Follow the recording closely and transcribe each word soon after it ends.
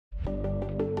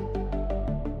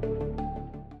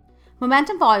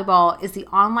Momentum Volleyball is the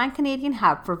online Canadian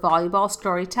hub for volleyball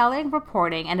storytelling,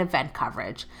 reporting, and event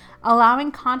coverage,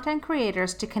 allowing content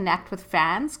creators to connect with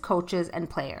fans, coaches, and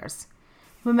players.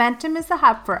 Momentum is the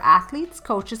hub for athletes,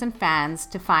 coaches, and fans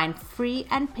to find free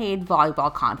and paid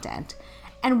volleyball content,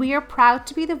 and we are proud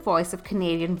to be the voice of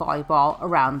Canadian volleyball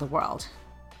around the world.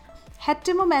 Head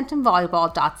to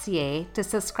momentumvolleyball.ca to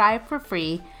subscribe for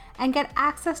free and get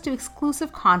access to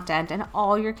exclusive content and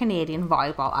all your Canadian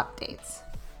volleyball updates.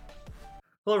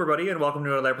 Hello, everybody, and welcome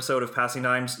to another episode of Passing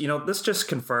Dimes. This just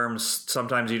confirms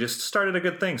sometimes you just started a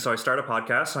good thing. So I start a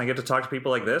podcast, and I get to talk to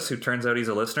people like this, who turns out he's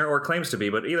a listener, or claims to be.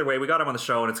 But either way, we got him on the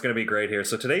show, and it's going to be great here.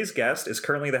 So today's guest is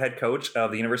currently the head coach of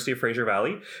the University of Fraser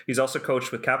Valley. He's also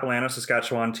coached with Capilano,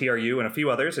 Saskatchewan, TRU, and a few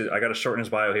others. I got to shorten his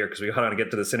bio here because we got on to get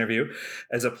to this interview.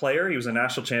 As a player, he was a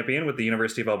national champion with the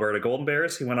University of Alberta Golden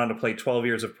Bears. He went on to play 12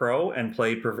 years of pro and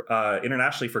played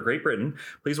internationally for Great Britain.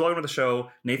 Please welcome to the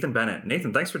show, Nathan Bennett.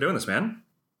 Nathan, thanks for doing this, man.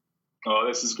 Oh,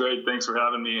 this is great. Thanks for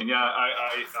having me. And yeah,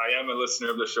 I am a listener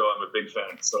of the show. I'm a big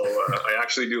fan. So I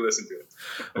actually do listen to it.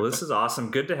 Well, this is awesome.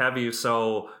 Good to have you.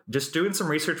 So just doing some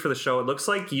research for the show, it looks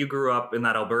like you grew up in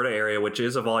that Alberta area, which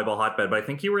is a volleyball hotbed, but I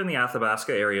think you were in the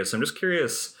Athabasca area. So I'm just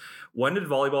curious, when did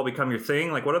volleyball become your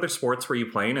thing? Like, what other sports were you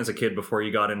playing as a kid before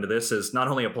you got into this as not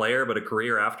only a player, but a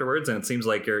career afterwards? And it seems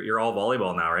like you're all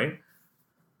volleyball now, right?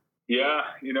 Yeah.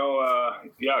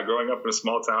 Growing up in a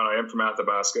small town, I am from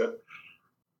Athabasca.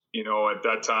 At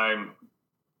that time,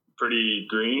 pretty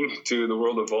green to the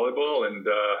world of volleyball. And,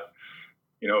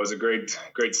 it was a grade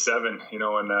 7, and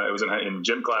it was in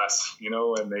gym class,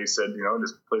 and they said,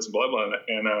 just play some volleyball.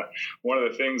 And one of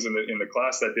the things in the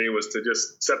class that day was to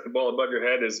just set the ball above your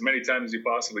head as many times as you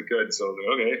possibly could. So,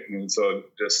 okay. And so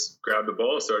just grabbed the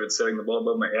ball, started setting the ball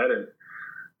above my head,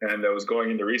 and I was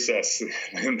going into recess,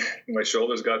 and my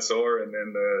shoulders got sore, and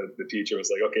then the teacher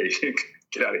was like, "Okay,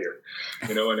 get out of here,"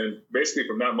 And then basically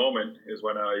from that moment is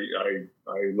when I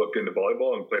looked into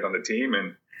volleyball and played on the team,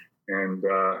 and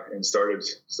started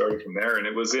from there. And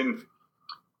it was in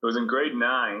grade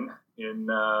 9.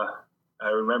 I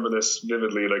remember this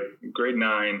vividly. Like grade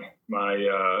 9,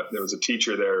 there was a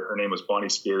teacher there. Her name was Bonnie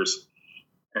Spears.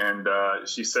 And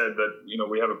she said that,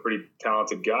 we have a pretty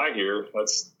talented guy here.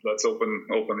 Let's open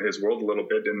his world a little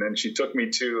bit. And then she drove me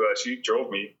to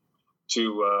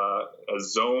a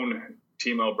zone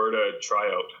Team Alberta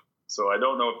tryout. So I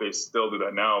don't know if they still do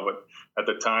that now, but at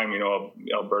the time,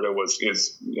 Alberta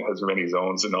has many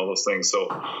zones and all those things. So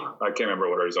I can't remember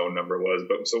what our zone number was,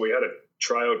 but so we had a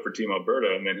tryout for Team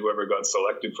Alberta, and then whoever got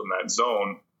selected from that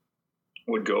zone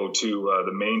would go to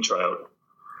the main tryout.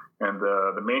 And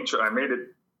the main I made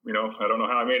it. I don't know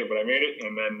how I made it, but I made it,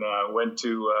 and then went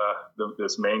to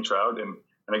this main tryout. And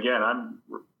again, I'm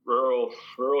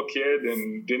rural kid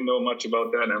and didn't know much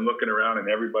about that. And I'm looking around, and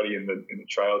everybody in the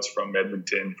tryouts from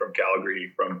Edmonton, from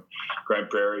Calgary, from Grande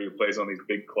Prairie, who plays on these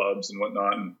big clubs and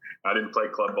whatnot. And I didn't play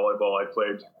club volleyball. I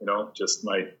played, just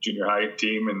my junior high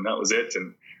team, and that was it.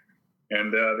 And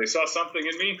they saw something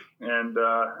in me, and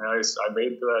I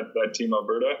made that Team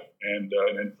Alberta, and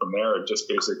then from there, just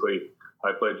basically.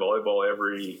 I played volleyball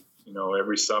every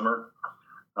summer.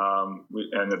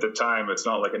 And at the time, it's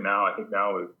not like it now. I think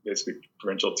now basically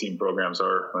provincial team programs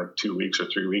are like 2 weeks or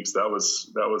 3 weeks. That was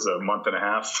a month and a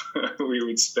half we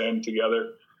would spend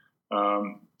together.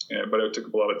 But it took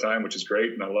up a lot of time, which is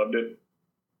great, and I loved it.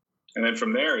 And then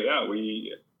from there,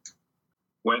 we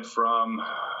went from,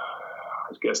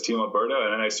 I guess, Team Alberta,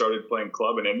 and then I started playing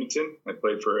club in Edmonton. I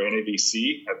played for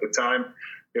NAVC at the time.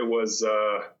 It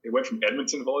went from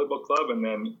Edmonton Volleyball Club and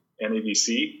then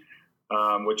NAVC,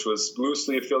 which was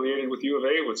loosely affiliated with U of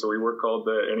A. So we were called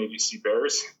the NAVC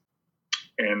Bears.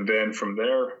 And then from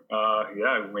there,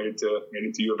 we made it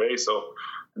to U of A. So,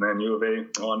 and then U of A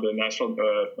on to national,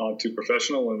 on to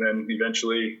professional, and then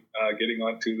eventually getting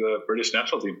on to the British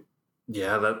national team.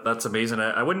 Yeah, that's amazing.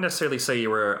 I wouldn't necessarily say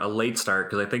you were a late start,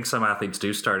 because I think some athletes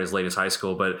do start as late as high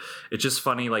school, but it's just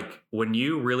funny, like when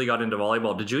you really got into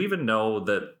volleyball, did you even know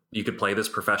that you could play this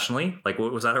professionally? Like,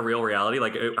 was that a real reality?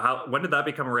 Like, when did that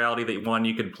become a reality that, one,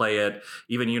 you could play at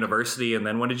even university, and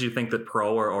then when did you think that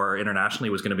pro or internationally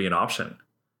was going to be an option?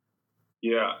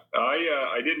 Yeah,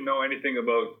 I didn't know anything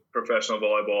about professional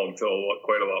volleyball until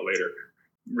quite a lot later.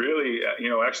 Really,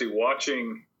 actually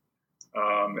watching,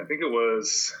 I think it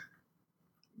was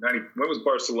 90. When was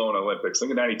Barcelona Olympics? I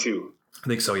think in 92. I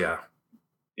think so, yeah.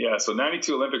 Yeah, so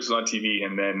 92 Olympics was on TV,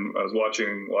 and then I was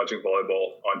watching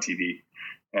volleyball on TV,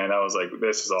 and I was like,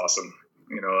 this is awesome.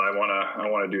 I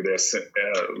want to do this a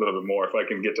little bit more. If I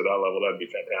can get to that level, that'd be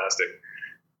fantastic.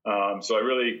 So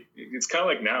it's kind of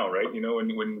like now, right? You know,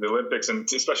 when the Olympics,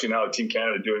 and especially now Team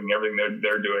Canada doing everything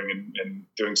they're doing and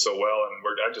doing so well. And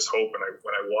I just hope, and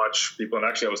when I watch people, and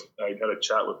actually I had a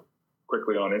chat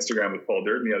quickly on Instagram with Paul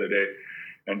Durden the other day,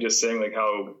 and just saying like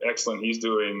how excellent he's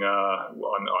doing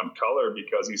on color,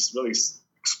 because he's really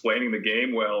explaining the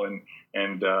game well and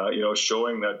you know,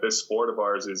 showing that this sport of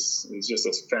ours is just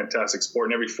a fantastic sport.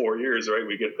 And every 4 years, right,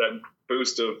 we get that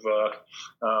boost of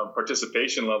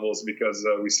participation levels because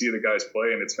we see the guys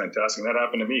play, and it's fantastic. And that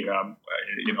happened to me,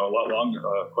 you know,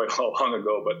 quite a long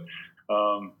ago. But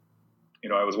you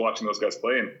know, I was watching those guys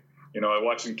play, and you know, I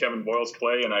watched Kevin Boyles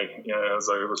play, and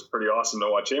it was pretty awesome to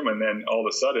watch him. And then all of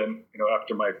a sudden, you know,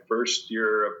 after my first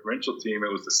year of provincial team,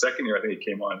 it was the second year I think he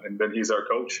came on, and then he's our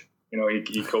coach. You know,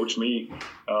 he coached me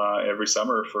every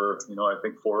summer for, you know, I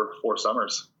think four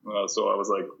summers. So I was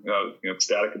like, you know,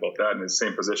 ecstatic about that, in the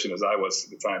same position as I was at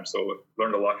the time. So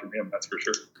learned a lot from him, that's for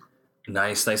sure.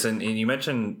 Nice. And you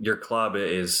mentioned your club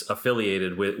is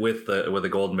affiliated with the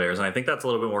Golden Bears, and I think that's a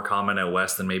little bit more common out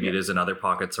west than maybe it is in other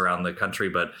pockets around the country.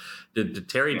 But did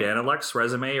Terry Daniluk's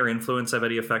resume or influence have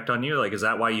any effect on you? Like, is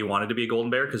that why you wanted to be a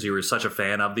Golden Bear, because you were such a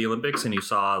fan of the Olympics and you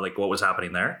saw like what was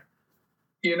happening there?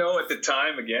 You know, at the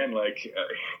time, again, like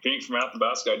being from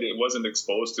Athabasca, I wasn't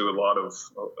exposed to a lot of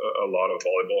volleyball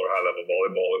or high level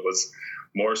volleyball. It was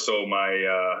more so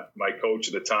my coach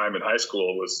at the time in high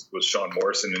school was Sean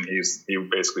Morrison, and he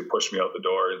basically pushed me out the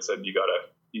door and said, you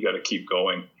gotta keep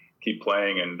going, keep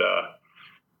playing. And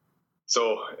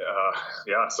so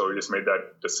we just made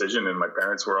that decision, and my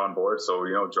parents were on board. So,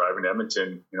 you know, driving to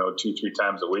Edmonton, you know, 2-3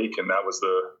 times a week, and that was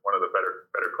one of the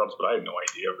better clubs. But I had no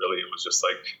idea really. It was just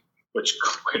like, which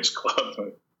club?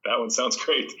 That one sounds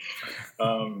great.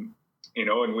 You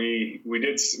know, and we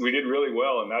did really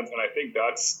well, and I think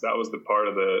that was the part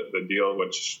of the deal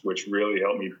which really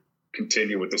helped me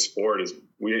continue with the sport. Is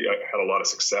I had a lot of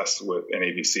success with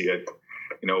NABC.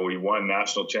 You know, we won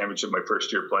national championship my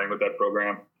first year playing with that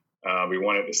program. We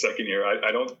won it the second year.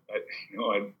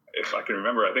 If I can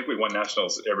remember, I think we won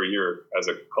nationals every year as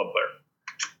a club player.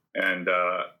 And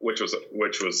which was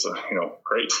you know,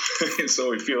 great. So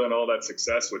we feeling all that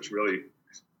success, which really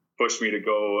pushed me to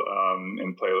go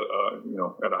and play you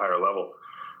know, at a higher level.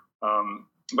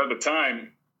 But at the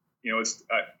time, you know, it's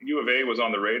U of A was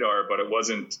on the radar, but it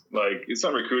wasn't like, it's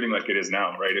not recruiting like it is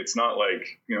now, right? It's not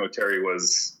like, you know, Terry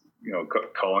was, you know,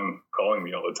 calling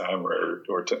me all the time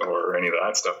or any of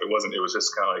that stuff. It wasn't. It was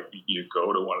just kind of like you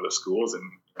go to one of the schools and,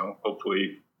 you know,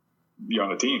 hopefully be on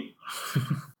the team.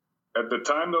 At the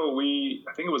time, though,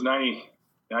 I think it was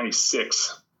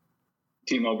 96,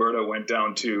 Team Alberta went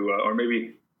down to, or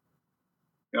maybe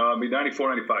 94,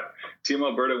 95. Team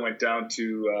Alberta went down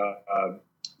to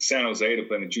San Jose to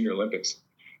play in the Junior Olympics.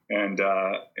 And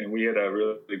we had a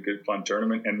really good, fun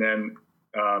tournament. And then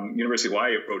University of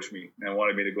Hawaii approached me and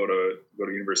wanted me to go to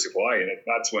University of Hawaii. And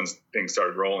that's when things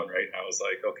started rolling, right? And I was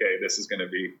like, okay, this is going to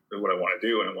be what I want to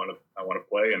do. And I want to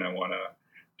play, and I want to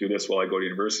do this while I go to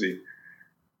university.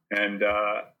 And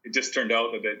it just turned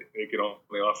out that they could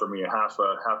only offer me a half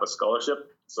a scholarship,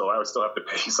 so I would still have to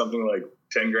pay something like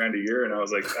 $10,000 a year. And I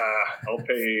was like, I'll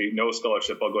pay no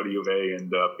scholarship. I'll go to U of A and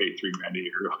pay $3,000 a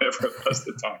year or whatever it was at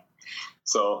the time.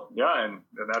 So yeah, and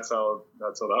that's how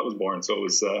that was born. So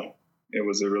it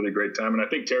was a really great time, and I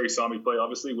think Terry saw me play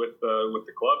obviously with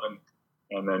the club,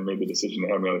 and then made the decision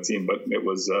to have me on the team. But it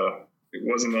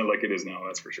wasn't like it is now,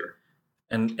 that's for sure.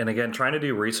 And again, trying to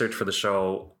do research for the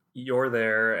show. You're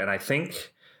there, and I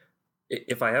think,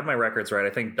 if I have my records right, I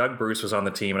think Doug Bruce was on the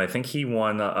team, and I think he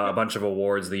won a bunch of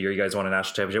awards the year you guys won a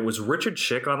national championship. Was Richard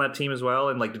Schick on that team as well?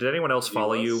 And like, did anyone else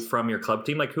follow you from your club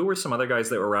team? Like, who were some other guys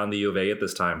that were around the U of A at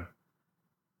this time?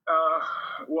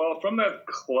 Well, from that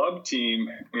club team,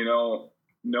 you know,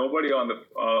 nobody on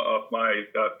of my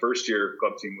first year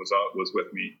club team was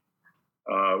with me.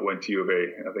 Went to U of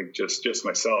A. I think just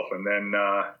myself, and then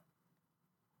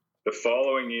the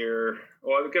following year,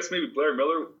 well, I guess maybe Blair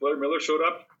Miller showed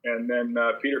up, and then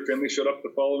Peter Finley showed up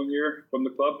the following year from the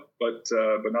club, but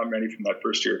not many from that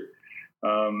first year.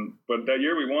 But that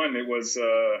year we won. It was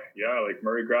like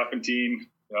Murray Graffentine,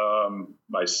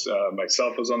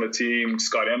 myself was on the team,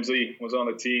 Scott Emsley was on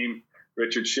the team,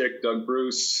 Richard Schick, Doug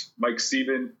Bruce, Mike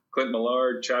Steven, Clint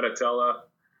Millard, Chad Atella,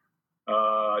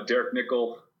 Derek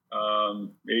Nickel,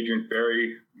 Adrian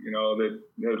Ferry. You know, the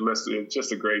list. It's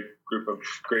just a great group of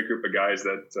guys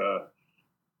that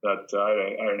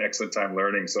I had an excellent time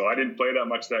learning. So I didn't play that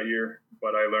much that year,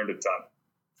 but I learned a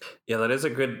ton. Yeah, that is a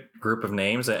good group of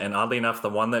names. And oddly enough, the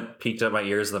one that piqued up my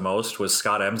ears the most was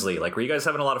Scott Emsley. Like, were you guys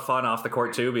having a lot of fun off the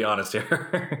court too? Be honest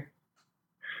here.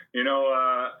 You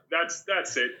know,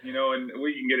 that's it. You know, and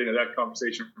we can get into that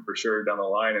conversation for sure down the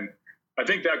line. And I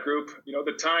think that group,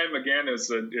 the time again it was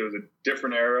a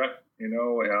different era.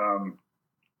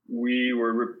 We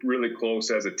were really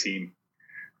close as a team,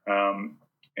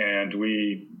 and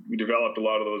we developed a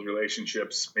lot of those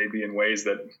relationships, maybe in ways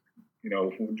that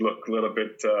would look a little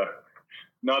bit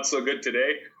not so good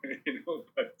today.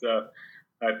 But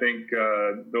I think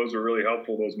those were really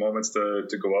helpful. Those moments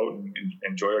to go out and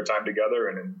enjoy our time together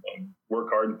and work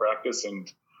hard in practice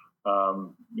and.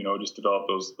 Just develop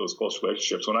those close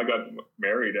relationships. When I got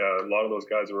married, a lot of those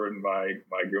guys were in my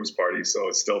groom's party. So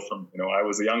it's still from, I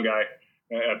was a young guy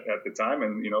at the time.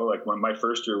 And, like when my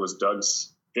first year was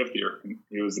Doug's 5th year,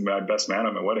 he was my best man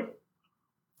at my wedding.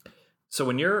 So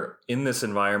when you're in this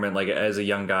environment, like as a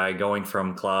young guy going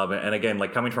from club, and again,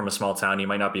 like coming from a small town, you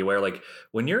might not be aware, like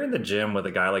when you're in the gym with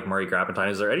a guy like Murray Grappentine,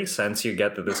 is there any sense you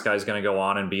get that this guy's going to go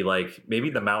on and be like maybe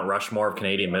the Mount Rushmore of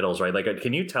Canadian middles, right? Like,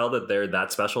 can you tell that they're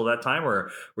that special that time,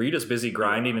 or were you just busy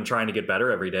grinding and trying to get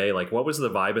better every day? Like, what was the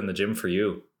vibe in the gym for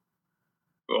you?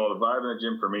 Well, the vibe in the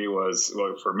gym for me was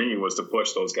to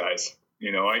push those guys.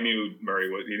 I knew Murray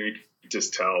was, you could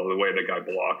just tell the way the guy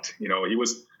blocked.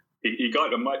 He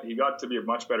got to be a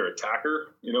much better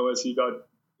attacker, as he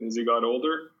got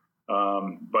older.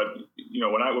 But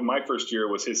when my first year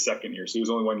was his second year, so he was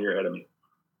only 1 year ahead of me.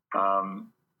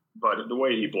 But the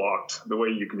way he blocked, the way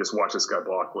you can just watch this guy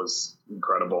block was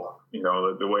incredible.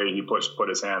 The way he put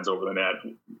his hands over the net,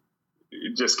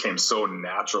 it just came so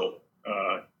natural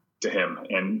to him.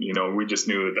 And we just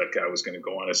knew that guy was going to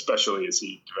go on, especially as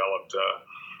he developed.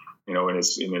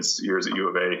 In his years at U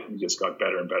of A, he just got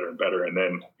better and better and better. And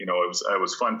then, it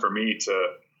was fun for me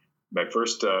my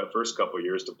first couple of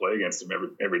years to play against him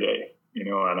every day,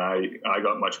 and I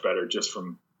got much better just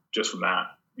from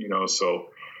that, so,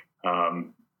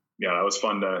 it was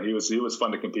fun he was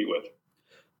fun to compete with.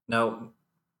 Now,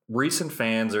 recent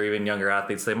fans or even younger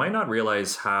athletes, they might not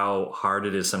realize how hard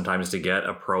it is sometimes to get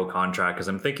a pro contract. Cause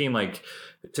I'm thinking like,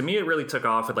 to me, it really took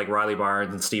off with like Riley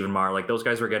Barnes and Stephen Marr. Like those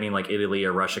guys were getting like Italy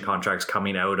or Russia contracts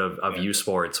coming out of U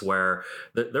Sports, where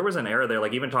there was an era there,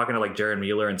 like even talking to like Jaron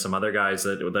Mueller and some other guys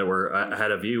that were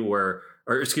ahead of you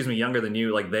younger than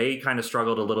you, like they kind of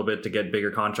struggled a little bit to get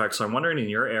bigger contracts. So I'm wondering, in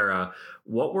your era,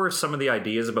 what were some of the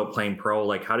ideas about playing pro?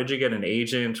 Like, how did you get an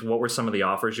agent? What were some of the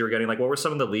offers you were getting? Like, what were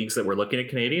some of the leagues that were looking at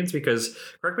Canadians? Because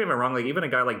correct me if I'm wrong, like even a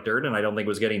guy like Durden, I don't think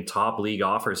was getting top league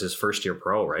offers his first year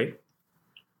pro, right?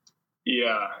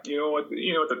 Yeah. At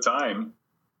the time,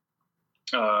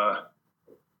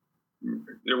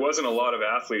 there wasn't a lot of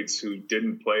athletes who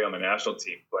didn't play on the national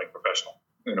team playing professional.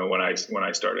 When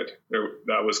I started,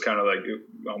 that was kind of like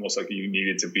almost like you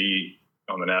needed to be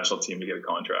on the national team to get a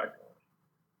contract.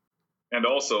 And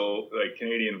also, like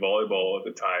Canadian volleyball at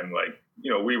the time, like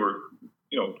we were,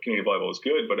 Canadian volleyball was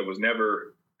good, but it was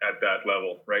never at that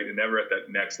level, right? And never at that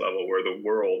next level where the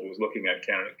world was looking at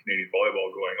Canadian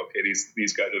volleyball, going, okay,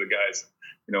 these guys are the guys.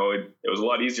 It was a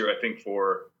lot easier, I think,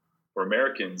 for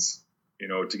Americans,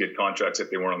 to get contracts if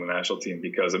they weren't on the national team,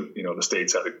 because the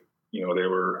States had they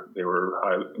were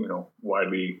high,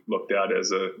 widely looked at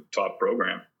as a top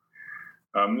program,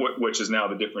 which is now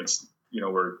the difference.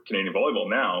 Where Canadian volleyball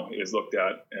now is looked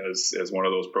at as one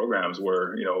of those programs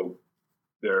where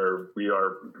we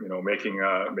are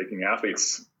making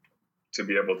athletes to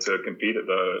be able to compete at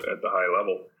the high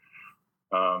level,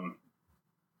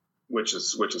 which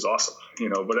is awesome.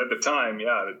 But at the time,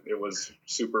 it was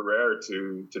super rare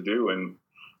to do, and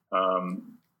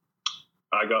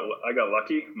I got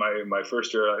lucky. My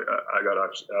first year, I got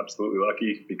absolutely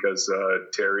lucky because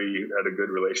Terry had a good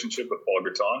relationship with Paul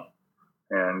Gratton,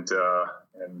 and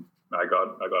I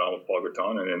got on with Paul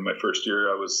Gratton. And in my first year,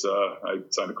 I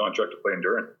signed a contract to play in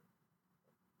Durham.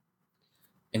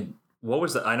 And what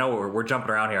was I know we're jumping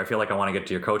around here. I feel like I want to get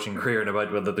to your coaching career in a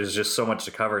bit, but there's just so much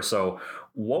to cover. So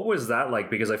what was that like?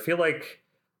 Because I feel like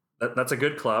that's a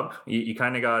good club. You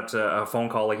kind of got a phone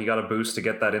call, like you got a boost to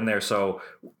get that in there. So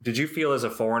did you feel as a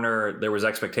foreigner there was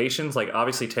expectations? Like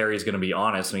obviously Terry's going to be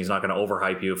honest and he's not going to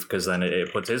overhype you because then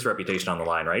it puts his reputation on the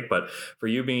line, right? But for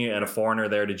you being a foreigner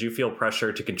there, did you feel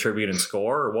pressure to contribute and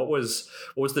score? Or what was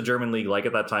the German league like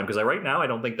at that time? Because right now I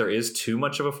don't think there is too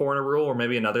much of a foreigner rule, or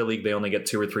maybe another league they only get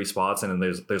 2 or 3 spots and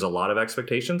there's a lot of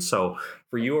expectations. So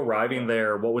for you arriving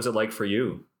there, what was it like for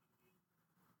you?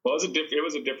 Well, it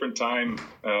was a different time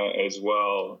as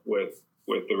well with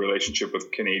the relationship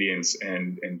with Canadians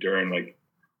and Durham. Like,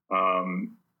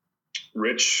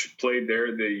 Rich played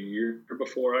there the year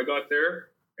before I got there,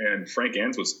 and Frank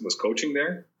Enns was coaching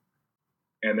there.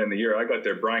 And then the year I got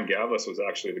there, Brian Gavlis was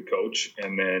actually the coach,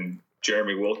 and then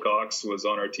Jeremy Wilcox was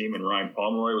on our team, and Ryan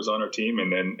Pomeroy was on our team,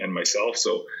 and myself.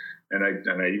 So, and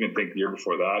I even think the year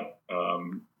before that,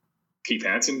 Keith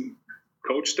Hansen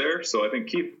coach there. So I think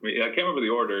Keith, I can't remember the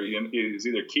order. It was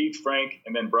either Keith, Frank,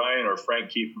 and then Brian, or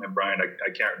Frank, Keith, and then Brian. I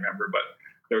can't remember, but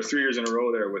there were 3 years in a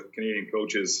row there with Canadian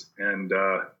coaches and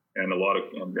a lot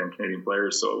of and Canadian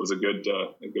players. So it was a good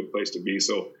place to be.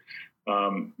 So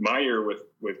my year with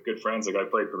good friends, like I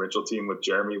played provincial team with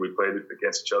Jeremy. We played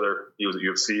against each other. He was at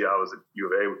U of C. I was at U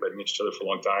of A. We played against each other for a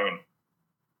long time, and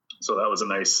so that was a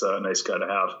nice guy to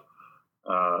have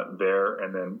there.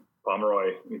 And then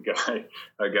Pomeroy,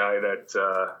 a guy that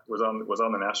was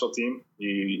on the national team.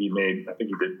 He made, I think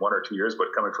he did 1 or 2 years,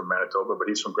 but coming from Manitoba, but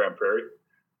he's from Grand Prairie,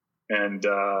 and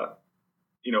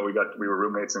we were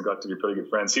roommates and got to be pretty good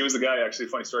friends. He was the guy. Actually,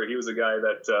 funny story. He was the guy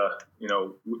that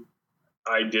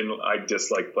I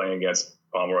disliked playing against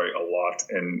Pomeroy a lot,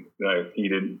 and he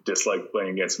didn't dislike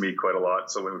playing against me quite a lot.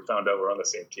 So when we found out we're on the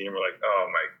same team, we're like, oh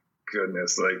my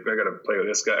goodness, like I got to play with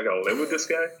this guy. I got to live with this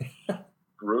guy.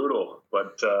 Brutal.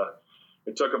 But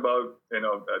it took about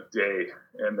a day,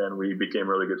 and then we became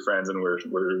really good friends, and we're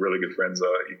really good friends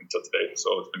even till today.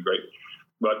 So it's been great.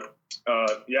 But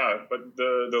but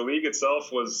the league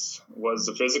itself was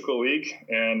a physical league,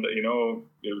 and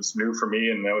it was new for me,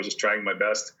 and I was just trying my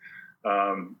best.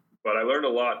 But I learned a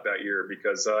lot that year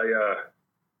because I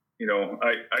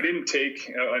didn't take,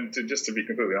 and just to be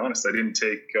completely honest, I didn't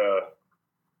take the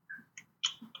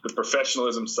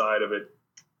professionalism side of it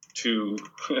too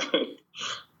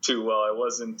well. I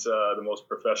wasn't the most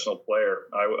professional player.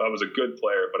 I was a good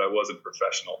player, but I wasn't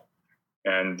professional.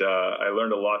 And I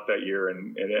learned a lot that year,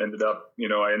 and it ended up,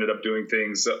 I ended up doing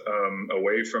things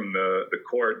away from the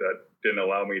court that didn't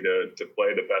allow me to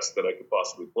play the best that I could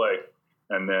possibly play.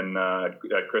 And then at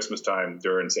Christmas time,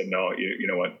 Duran said, "No, you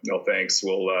know what? No thanks.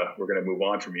 We're going to move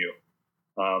on from you."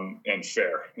 And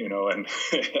fair, and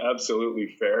absolutely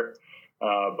fair.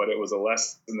 But it was a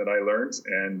lesson that I learned,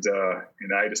 and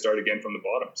I had to start again from the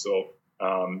bottom. So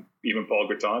even Paul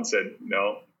Gratton said,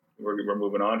 "No, we're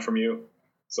moving on from you."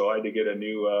 So I had to get a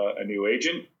new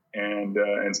agent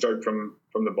and start from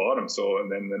the bottom. So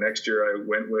and then the next year I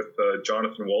went with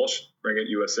Jonathan Walsh, playing at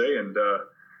USA, and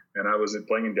I was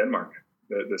playing in Denmark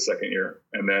the second year,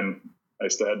 and then I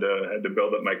still had to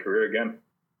build up my career again.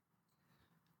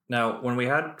 Now, when we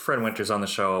had Fred Winters on the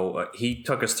show, he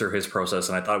took us through his process,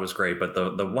 and I thought it was great. But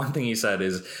the one thing he said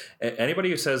is anybody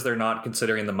who says they're not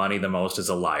considering the money the most is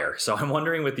a liar. So I'm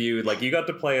wondering with you, like you got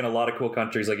to play in a lot of cool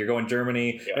countries, like you're going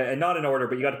Germany, and not in order,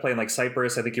 but you got to play in like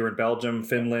Cyprus. I think you were in Belgium,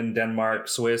 Finland, Denmark,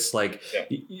 Swiss, like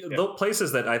those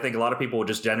places that I think a lot of people would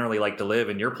just generally like to live.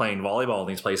 And you're playing volleyball in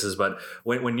these places. But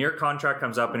when your contract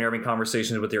comes up and you're having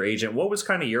conversations with your agent, what was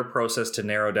kind of your process to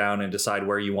narrow down and decide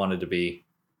where you wanted to be?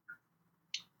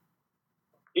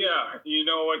 Yeah, at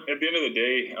the end of the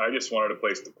day, I just wanted a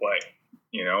place to play,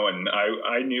 and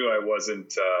I knew I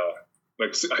wasn't,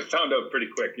 I found out pretty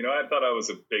quick, I thought I was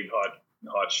a big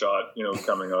hot shot,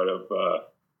 coming out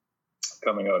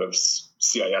of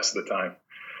CIS at the time.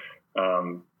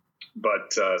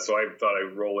 So I thought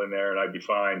I'd roll in there and I'd be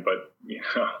fine, but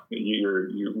we were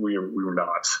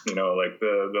not, like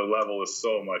the level is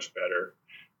so much better.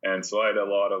 And so I had a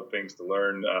lot of things to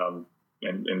learn,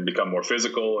 and become more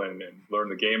physical and learn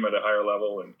the game at a higher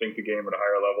level and think the game at a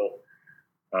higher level.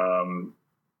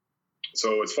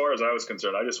 So as far as I was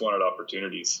concerned, I just wanted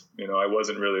opportunities. I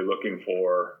wasn't really looking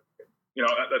for,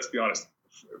 let's be honest,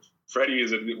 Freddie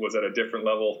was at a different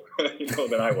level,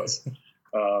 than I was.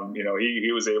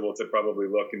 He was able to probably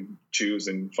look and choose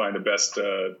and find the best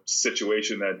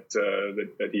situation that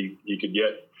he could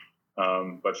get.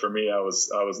 But for me, I was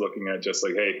looking at just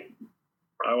like, hey,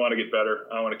 I want to get better.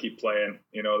 I want to keep playing.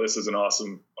 This is an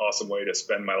awesome way to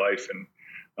spend my life, and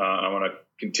I want to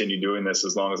continue doing this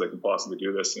as long as I can possibly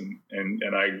do this. And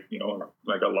I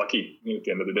got lucky at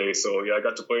the end of the day. So yeah, I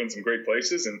got to play in some great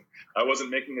places, and I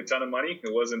wasn't making a ton of money.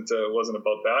 It wasn't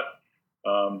about that.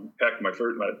 Heck, my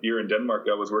year in Denmark,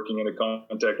 I was working in a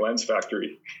contact lens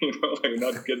factory.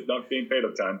 Not being paid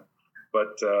a ton,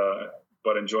 but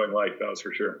enjoying life. That was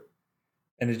for sure.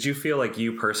 And did you feel like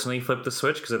you personally flipped the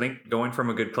switch? Because I think going from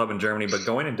a good club in Germany, but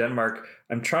going in Denmark,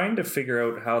 I'm trying to figure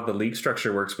out how the league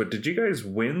structure works. But did you guys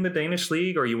win the Danish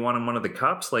league, or you won one of the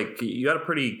cups? Like, you got a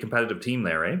pretty competitive team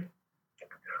there, right?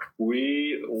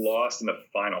 We lost in the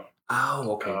final.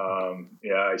 Oh, okay.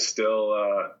 I still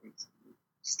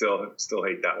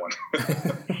hate that one.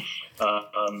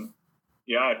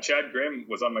 Chad Grimm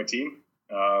was on my team,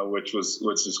 which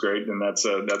is great, and that's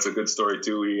a good story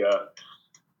too.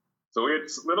 So we had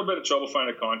a little bit of trouble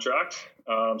finding a contract.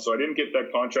 So I didn't get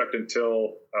that contract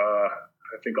until, I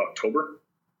think, October.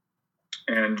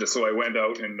 And so I went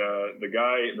out, and the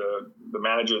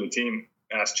manager of the team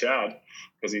asked Chad,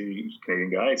 because he's a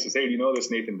Canadian guy, he says, "Hey, do you know this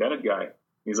Nathan Bennett guy?"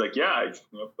 He's like, yeah, I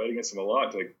played against him a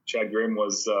lot. Like Chad Grimm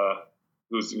was,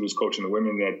 who was coaching the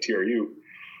women at TRU.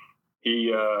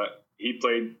 He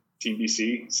played Team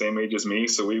BC, same age as me.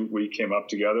 So we came up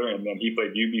together, and then he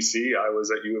played UBC. I was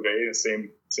at U of A,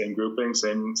 same grouping,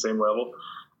 same level.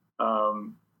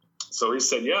 So he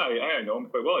said, yeah, I know him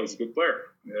quite well. He's a good player.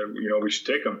 We should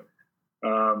take him.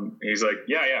 He's like,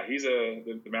 yeah.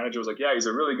 The manager was like, yeah, he's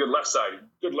a really good left side.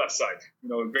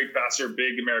 Great passer,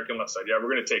 big American left side. Yeah, we're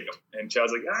going to take him. And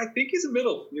Chad's like, I think he's a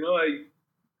middle.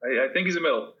 I think he's a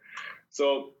middle.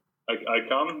 So I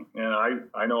come, and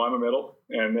I know I'm a middle,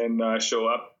 and then I show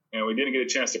up, and we didn't get a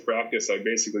chance to practice. I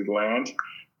basically land,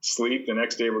 sleep. The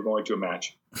next day we're going to a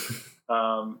match.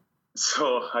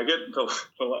 So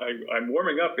I'm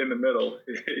warming up in the middle,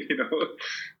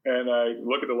 and I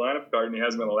look at the lineup card, and he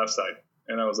has me on the left side.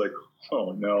 And I was like,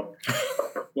 oh no,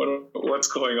 what's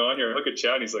going on here? I look at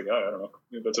Chad, and he's like, I don't know,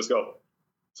 let's just go.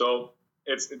 So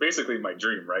it's basically my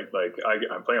dream, right? Like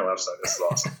I'm playing on the left side. This is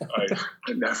awesome. I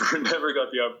never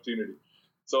got the opportunity.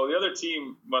 So the other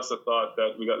team must have thought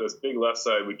that we got this big left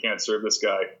side, we can't serve this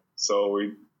guy, so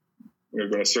we were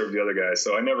going to serve the other guy.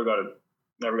 So I never got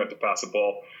to pass the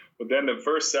ball. But then the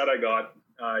first set I got,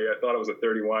 I thought it was a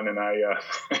 31, and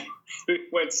it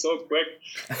went so quick,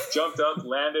 jumped up,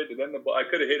 landed, and then the ball, I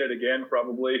could have hit it again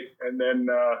probably, and then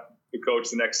the coach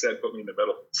the next set put me in the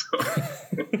middle. So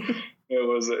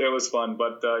it was fun,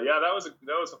 but that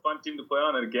was a fun team to play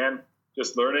on, and again,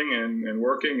 just learning and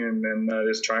working, and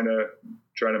just trying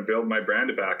to build my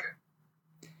brand back.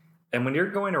 And when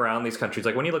you're going around these countries,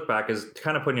 like when you look back, is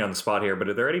kind of putting you on the spot here, but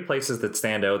are there any places that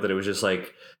stand out that it was just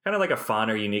like kind of like a fun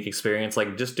or unique experience?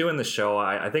 Like just doing the show,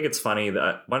 I think it's funny that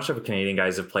a bunch of Canadian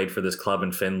guys have played for this club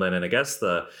in Finland, and I guess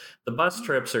the bus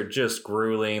trips are just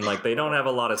grueling. Like they don't have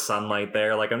a lot of sunlight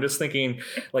there. Like I'm just thinking,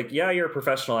 like, yeah, you're a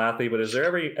professional athlete, but is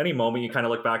there any moment you kind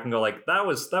of look back and go like, that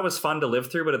was fun to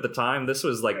live through, but at the time this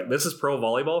was like, this is pro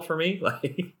volleyball for me?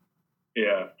 Like,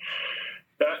 yeah.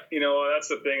 That's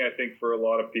the thing. I think for a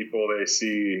lot of people, they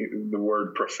see the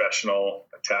word professional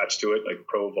attached to it, like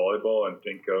pro volleyball, and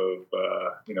think of,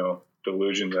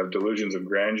 delusions of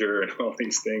grandeur and all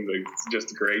these things. Like, it's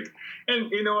just great.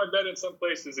 And, I bet in some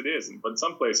places it is, but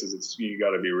some places you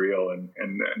got to be real and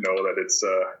know that it's,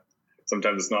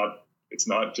 sometimes it's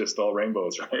not just all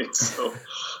rainbows, right? So,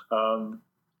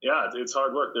 it's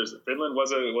hard work. Finland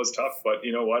was tough, but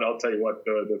you know what? I'll tell you what,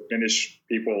 the Finnish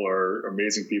people are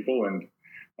amazing people, and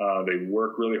they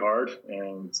work really hard,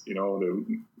 and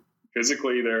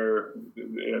physically they're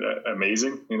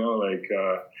amazing.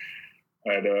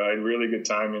 I had a really good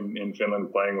time in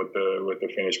Finland playing with the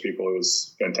Finnish people. It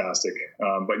was fantastic.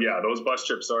 But yeah, those bus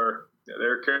trips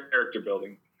they're character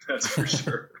building. That's for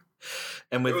sure.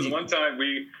 And there was one time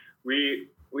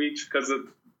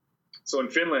so in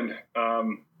Finland,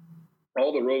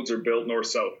 all the roads are built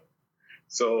north-south.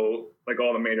 So like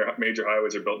all the major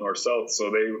highways are built north-south.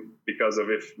 So because of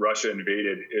if Russia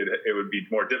invaded, it would be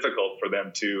more difficult for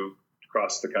them to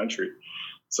cross the country.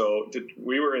 So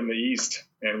we were in the east,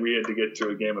 and we had to get to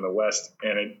a game in the west,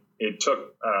 and it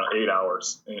took 8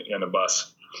 hours in a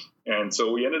bus. And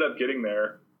so we ended up getting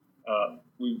there.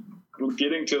 We were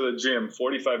getting to the gym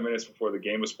 45 minutes before the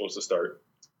game was supposed to start.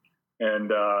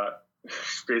 And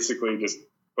basically just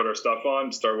put our stuff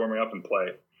on, start warming up, and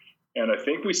play. And I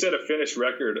think we set a Finnish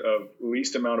record of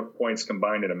least amount of points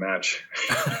combined in a match.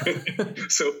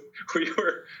 So we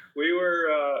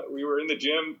were in the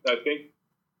gym, I think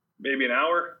maybe an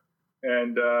hour,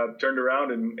 and turned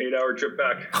around an 8-hour trip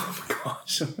back. Oh my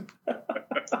gosh.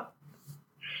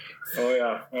 Oh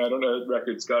yeah, I don't know. I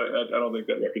don't think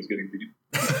that record's getting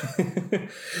beat.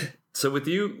 So with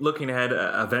you looking ahead,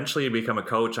 eventually you become a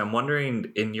coach. I'm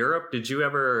wondering, in Europe, did you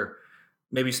ever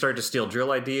maybe start to steal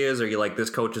drill ideas? Or you like this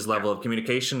coach's level of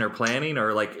communication or planning?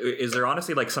 Or like, is there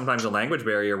honestly like sometimes a language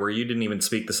barrier where you didn't even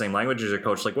speak the same language as your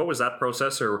coach? Like, what was that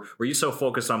process? Or were you so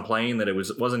focused on playing that it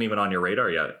wasn't even on your radar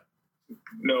yet?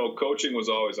 No, coaching was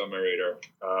always on my radar.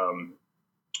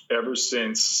 Ever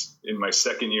since in my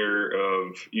second year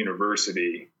of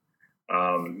university,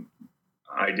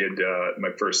 I did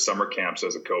my first summer camps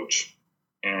as a coach,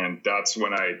 and that's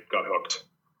when I got hooked.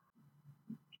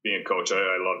 Being a coach,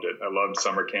 I loved it. I loved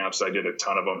summer camps. I did a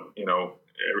ton of them,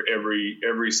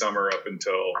 every summer up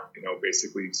until,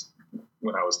 basically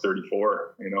when I was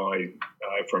 34, I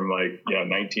from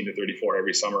 19 to 34,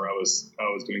 every summer I was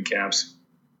doing camps.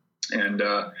 And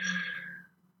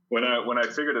when I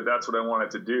figured that that's what I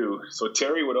wanted to do, so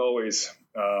Terry would always,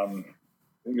 I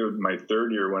think it was my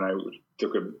third year when I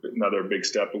took another big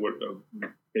step of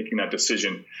making that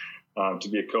decision to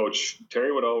be a coach.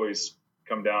 Terry would always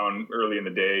come down early in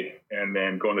the day and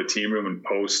then go in the team room and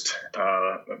post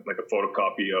like a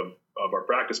photocopy of of our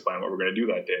practice plan, what we're going to do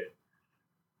that day.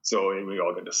 So we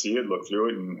all get to see it, look through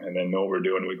it, and then know what we're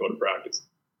doing. We go to practice.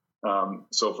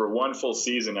 So for one full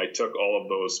season, I took all of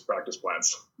those practice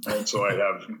plans, and so I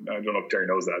don't know if Terry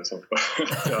knows that. So,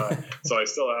 so I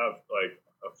still have like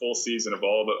a full season of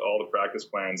all the practice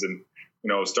plans, and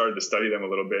started to study them a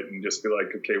little bit and just be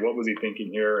like, okay, what was he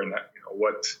thinking here, and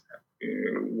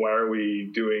why are we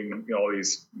doing all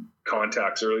these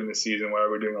contacts early in the season? Why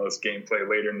are we doing all this gameplay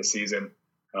later in the season?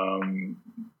 And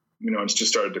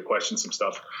just started to question some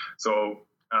stuff. So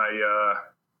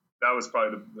that was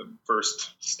probably the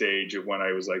first stage of when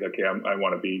I was like, okay, I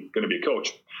want to be a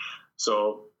coach.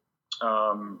 So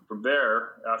from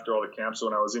there, after all the camps, so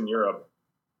when I was in Europe,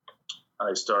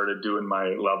 I started doing my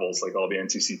levels, like all the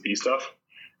NCCP stuff.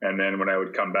 And then when I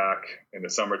would come back in the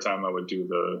summertime, I would do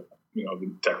the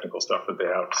technical stuff that they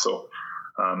have. So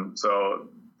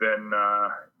then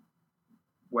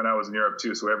when I was in Europe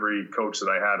too, so every coach that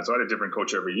I had, so I had a different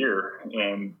coach every year,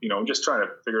 and just trying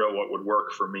to figure out what would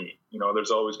work for me.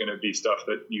 There's always going to be stuff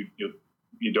that you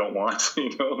don't want.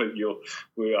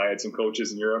 I had some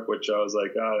coaches in Europe which I was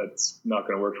like, that's not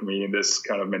going to work for me, and this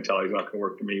kind of mentality is not going to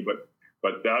work for me.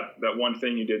 But that one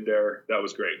thing you did there, that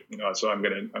was great. So I'm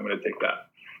gonna take that.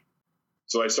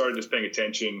 So I started just paying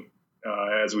attention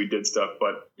as we did stuff,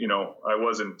 but I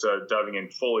wasn't diving in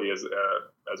fully as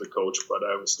a coach, but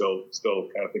I was still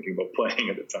kind of thinking about playing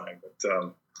at the time.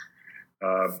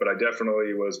 But I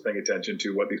definitely was paying attention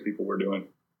to what these people were doing.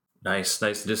 Nice.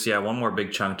 Just, one more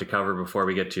big chunk to cover before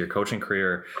we get to your coaching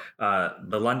career.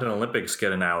 The London Olympics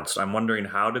get announced. I'm wondering,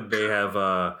 how did they have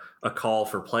a call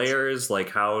for players? Like,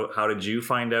 how did you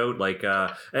find out? Like,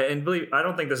 and believe, I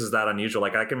don't think this is that unusual.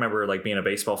 Like, I can remember like being a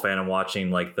baseball fan and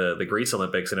watching like the Greece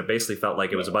Olympics, and it basically felt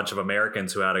like it was a bunch of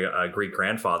Americans who had a Greek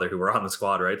grandfather who were on the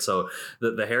squad, right? So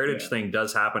the heritage thing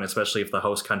does happen, especially if the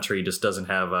host country just doesn't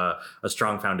have a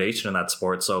strong foundation in that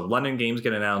sport. So London Games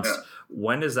get announced. Yeah.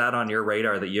 When is that on your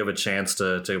radar that you have a chance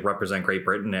to represent Great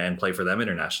Britain and play for them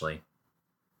internationally?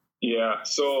 Yeah.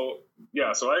 So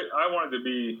I wanted to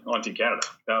be on Team Canada.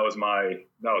 That was my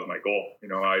goal.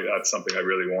 That's something I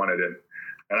really wanted, and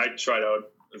I tried out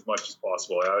as much as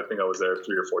possible. I think I was there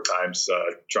 3 or 4 times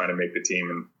trying to make the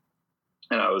team,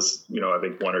 and I was, I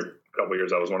think one or a couple of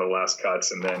years I was one of the last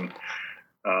cuts, and then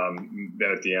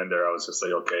at the end there, I was just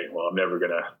like, okay, well, I'm never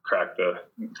going to crack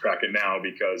it now,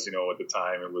 because, at the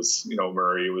time it was,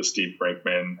 Murray, it was Steve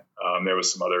Brinkman. There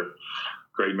was some other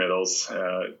great middles,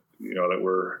 that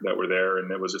were there,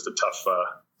 and it was just a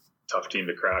tough team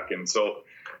to crack. And so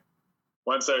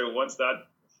once that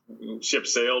ship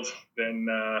sailed, then,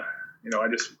 I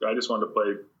just wanted to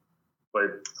play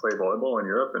volleyball in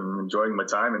Europe and enjoying my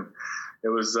time. And it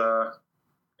was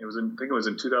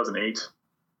in 2008.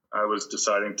 I was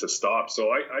deciding to stop.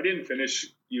 So I didn't finish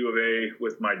U of A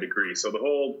with my degree. So the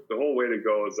whole way to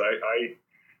go is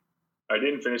I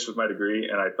didn't finish with my degree,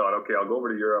 and I thought, okay, I'll go over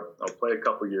to Europe, I'll play a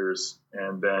couple years,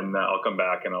 and then I'll come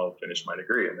back and I'll finish my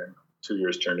degree. And then 2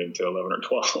 years turned into 11 or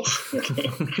 12.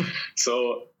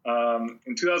 So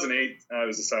in 2008, I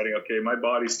was deciding, okay, my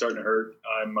body's starting to hurt.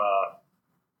 I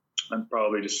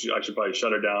should probably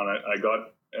shut it down. I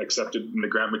got accepted in the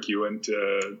Grant MacEwan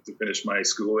to finish my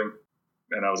schooling.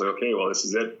 And I was like, okay, well, this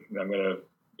is it. I'm going to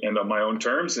end on my own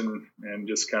terms and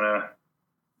just kind of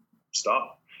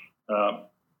stop.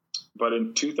 But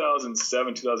in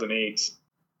 2007, 2008,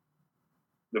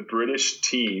 the British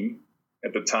team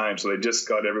at the time, so they just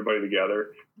got everybody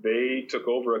together, they took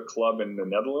over a club in the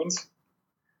Netherlands,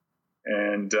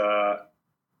 and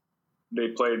they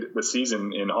played the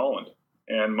season in Holland.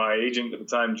 And my agent at the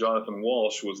time, Jonathan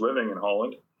Walsh, was living in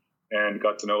Holland, and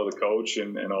got to know the coach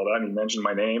and all that. And he mentioned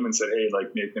my name and said, hey,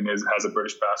 like, Nathan has a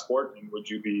British passport, and would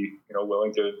you be,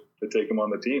 willing to take him on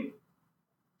the team?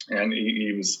 And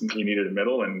he needed a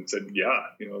middle, and said, yeah,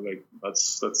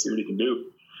 let's see what he can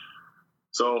do.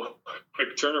 So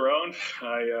quick turnaround.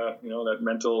 That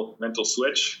mental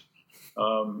switch.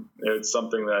 It's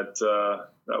something that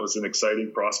was an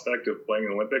exciting prospect of playing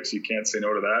in the Olympics. You can't say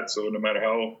no to that. So no matter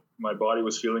how my body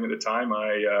was feeling at the time,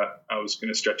 I was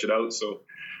going to stretch it out. So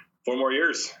 4 more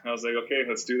years. I was like, okay,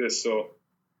 let's do this. So,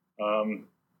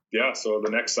 so the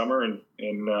next summer,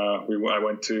 we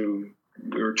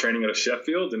were training at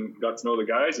Sheffield and got to know the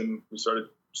guys, and we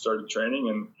started training,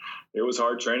 and it was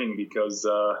hard training because,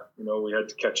 we had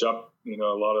to catch up. A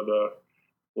lot of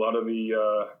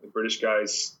the British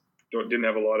guys didn't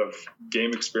have a lot of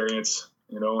game experience,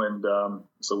 and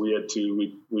so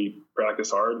we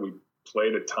practiced hard. We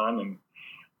played a ton,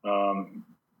 and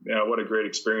what a great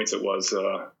experience it was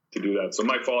to do that. So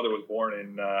my father was born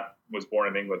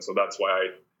in England, so that's why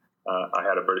I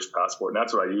had a British passport, and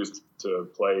that's what I used to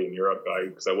play in Europe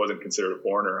because I wasn't considered a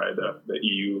foreigner. I had the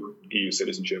EU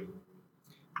citizenship.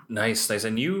 Nice.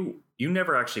 And you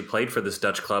never actually played for this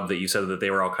Dutch club that you said that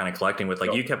they were all kind of collecting with. Like,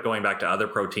 no. You kept going back to other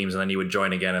pro teams, and then you would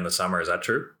join again in the summer. Is that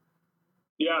true?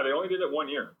 Yeah, they only did it 1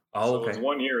 year. Oh, okay. So it was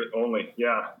 1 year only.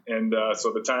 Yeah, and so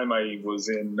at the time I was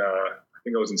in, I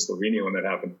think I was in Slovenia when that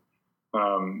happened.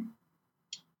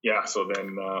 So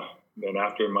then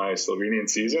after my Slovenian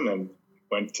season, I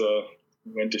went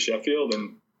to Sheffield,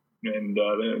 and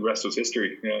the rest was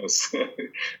history. Yeah,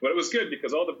 but it was good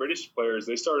because all the British players,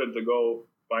 they started to go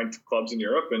find clubs in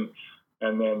Europe,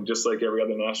 and then just like every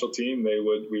other national team,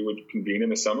 we would convene in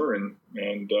the summer and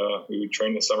we would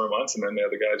train the summer months, and then the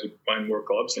other guys would find more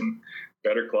clubs and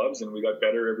better clubs, and we got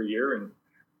better every year, and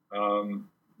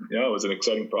it was an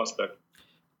exciting prospect.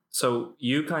 So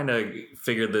you kind of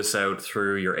figured this out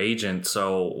through your agent.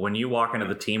 So when you walk into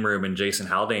the team room and Jason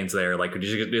Haldane's there, like, did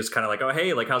you just kind of like, oh,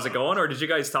 hey, like, how's it going? Or did you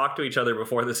guys talk to each other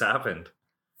before this happened?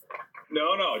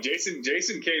 No. Jason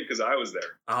came because I was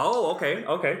there. Oh, okay.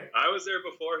 I was there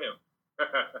before him.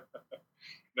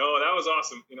 No, that was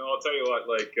awesome. I'll tell you what,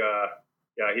 like,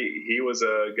 he was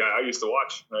a guy I used to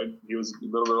watch, right? He was a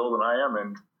little bit older than I am,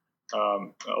 and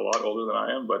a lot older than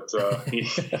I am, but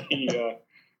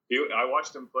I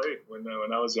watched him play when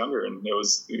I was younger, and it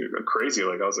was crazy.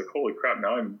 Like, I was like, holy crap!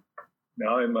 Now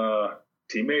I'm a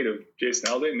teammate of Jason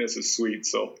Haldane. This is sweet.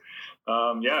 So,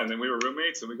 and then we were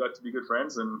roommates, and we got to be good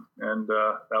friends, and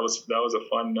that was a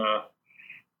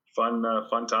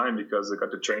fun time because I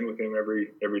got to train with him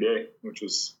every day, which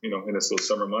was in those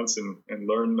summer months, and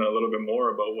learn a little bit more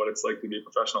about what it's like to be a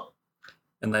professional.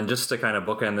 And then just to kind of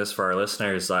bookend this for our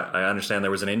listeners, I understand there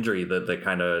was an injury that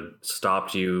kind of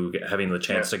stopped you having the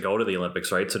chance to go to the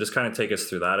Olympics, right? So just kind of take us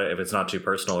through that. If it's not too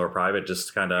personal or private,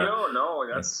 just kind of... No,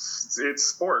 it's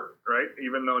sport, right?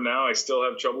 Even though now I still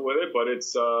have trouble with it, but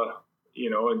it's,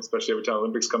 especially every time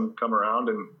Olympics come around,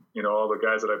 and, all the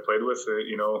guys that I played with,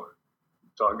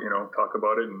 talk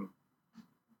about it and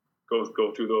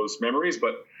go through those memories.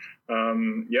 But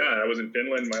I was in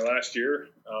Finland my last year,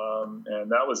 and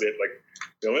that was it. Like,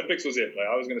 the Olympics was it. Like,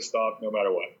 I was going to stop no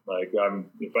matter what. Like,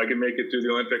 if I can make it through the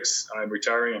Olympics, I'm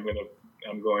retiring.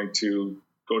 I'm going to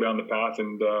go down the path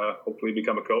and hopefully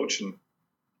become a coach and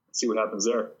see what happens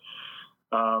there.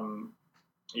 But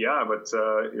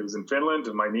it was in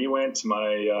Finland. My knee went.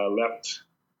 My left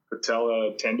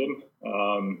patella tendon,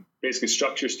 basically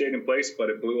structure stayed in place, but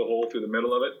it blew a hole through the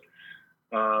middle of it.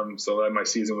 So that my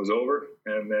season was over,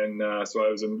 and then so I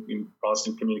was in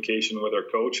constant communication with our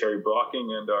coach Harry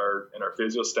Brocking and our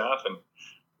physio staff, and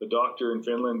the doctor in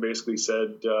Finland basically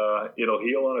said it'll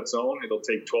heal on its own. It'll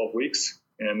take 12 weeks,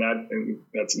 and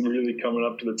that's really coming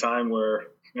up to the time where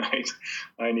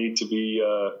I need to be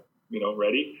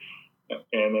ready.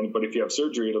 And then, but if you have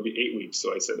surgery, it'll be 8 weeks.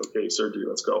 So I said, okay, surgery,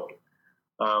 let's go.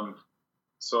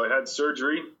 So I had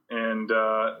surgery, and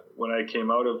when I came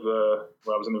out of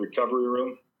when I was in the recovery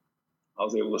room, I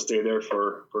was able to stay there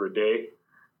for a day.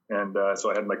 And so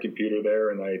I had my computer there,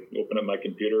 and I opened up my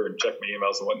computer and checked my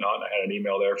emails and whatnot. And I had an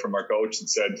email there from our coach that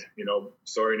said,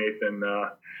 sorry, Nathan,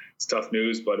 it's tough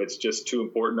news, but it's just too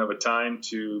important of a time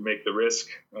to make the risk.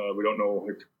 We don't know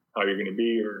how you're going to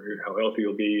be or how healthy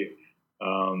you'll be.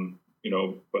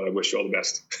 But I wish you all the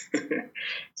best.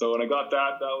 So when I got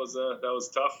that was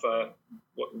tough.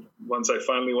 Once I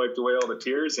finally wiped away all the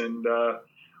tears and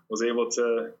was able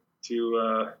to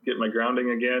get my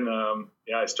grounding again,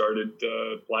 I started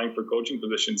applying for coaching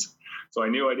positions. So I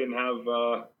knew I didn't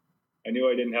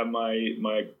have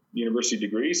my university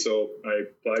degree, so I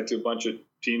applied to a bunch of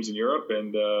teams in Europe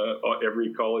and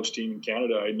every college team in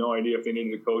Canada. I had no idea if they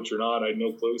needed a coach or not. I had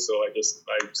no clue, so I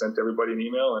sent everybody an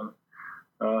email,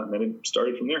 and then it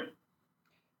started from there.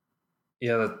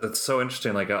 Yeah, that's so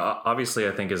interesting. Like, obviously,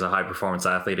 I think as a high performance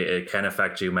athlete, it can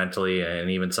affect you mentally,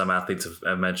 and even some athletes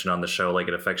have mentioned on the show, like,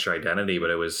 it affects your identity. But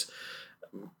was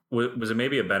it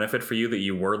maybe a benefit for you that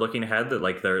you were looking ahead, that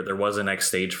like there was a next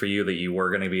stage for you, that you were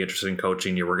going to be interested in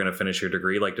coaching, you were going to finish your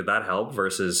degree? Like, did that help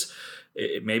versus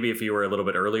maybe if you were a little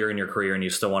bit earlier in your career and you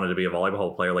still wanted to be a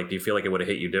volleyball player? Like, do you feel like it would have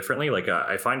hit you differently? Like,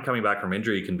 I find coming back from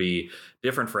injury can be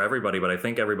different for everybody, but I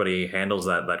think everybody handles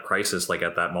that crisis, like,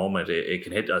 at that moment, it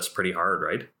can hit us pretty hard,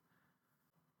 right?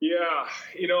 Yeah,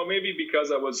 maybe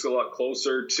because I was a lot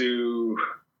closer to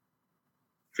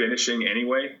finishing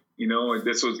anyway.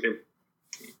 This was,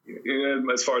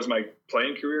 as far as my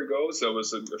playing career goes, I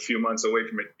was a few months away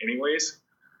from it anyways.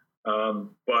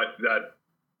 But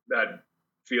that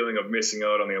feeling of missing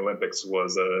out on the Olympics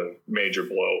was a major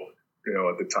blow,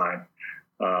 at the time.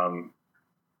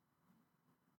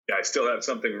 I still have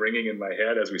something ringing in my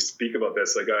head as we speak about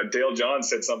this. Like Dale John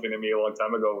said something to me a long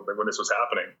time ago when this was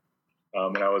happening.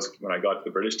 When I got to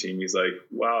the British team, he's like,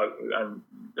 "Wow,"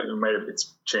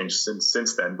 it's changed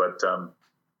since then, but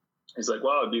he's like,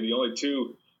 "Wow, it'd be the only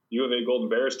two U of A Golden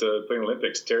Bears to play in the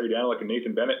Olympics: Terry Danilik and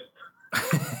Nathan Bennett."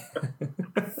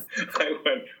 I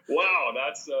went, "Wow,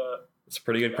 it's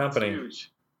pretty good company.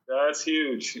 Huge. That's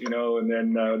huge, And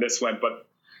then this went, but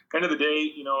end of the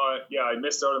day, I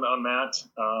missed out on that.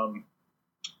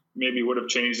 Maybe would have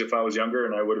changed if I was younger,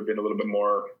 and I would have been a little bit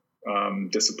more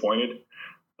disappointed.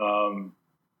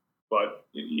 But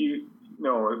we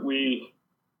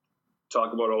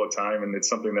talk about it all the time, and it's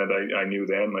something that I knew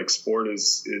then. Like sport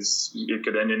is it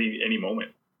could end any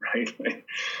moment, right?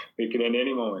 It could end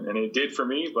any moment, and it did for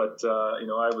me. But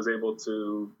I was able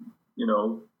to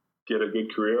get a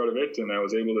good career out of it, and I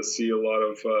was able to see a lot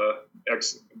of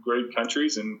great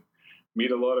countries and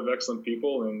meet a lot of excellent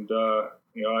people, and I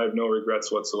have no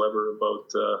regrets whatsoever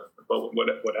about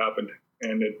what happened,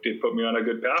 and it put me on a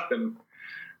good path, and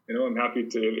I'm happy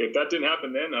to. If that didn't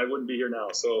happen then, I wouldn't be here now.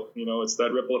 So it's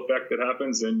that ripple effect that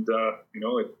happens, and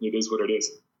it is what it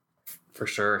is. For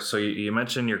sure. So you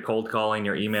mentioned you're cold calling,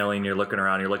 you're emailing, you're looking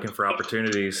around, you're looking for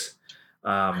opportunities.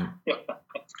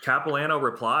 Capilano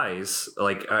replies,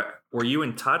 like, were you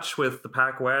in touch with the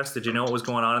Pac West? Did you know what was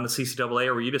going on in the CCAA,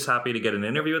 or were you just happy to get an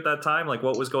interview at that time? Like,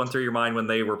 what was going through your mind when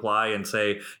they reply and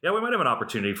say, "Yeah, we might have an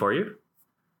opportunity for you"?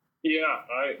 Yeah,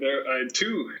 I had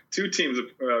two teams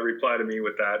reply to me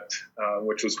with that,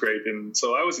 which was great. And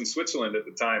so I was in Switzerland at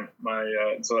the time.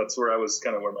 So that's where I was,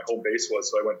 kind of where my home base was.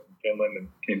 So I went from Finland and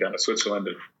came down to Switzerland,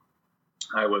 and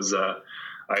I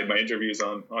had my interviews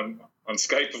on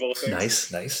Skype of all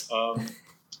things. Nice.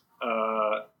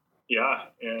 Yeah,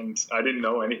 and I didn't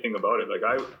know anything about it. Like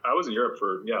I was in Europe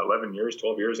for 11 years,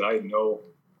 12 years, and I had no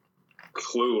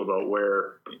clue about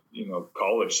where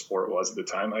college sport was at the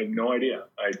time. I had no idea.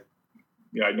 I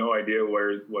had no idea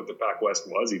what the Pac West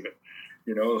was even,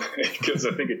 because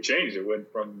I think it changed. It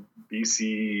went from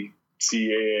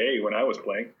BCCAA when I was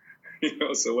playing,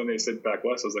 so when they said Pac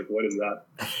West, I was like, what is that?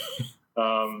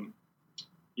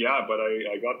 But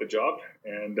I got the job,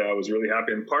 and I was really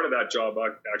happy. And part of that job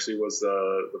actually was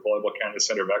the Volleyball Canada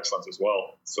Center of Excellence as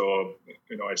well. So,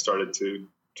 I started to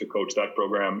coach that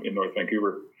program in North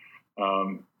Vancouver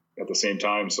at the same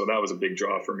time. So that was a big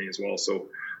draw for me as well. So,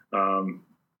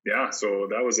 so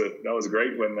that was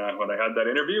great when I had that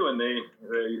interview, and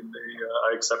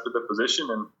I accepted the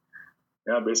position,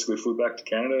 and basically flew back to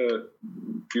Canada a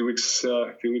few weeks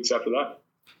after that.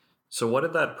 So what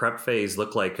did that prep phase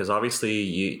look like? Because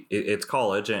obviously it's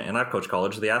college, and I've coached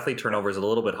college. The athlete turnover is a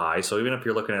little bit high. So even if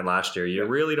you're looking at last year, you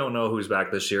really don't know who's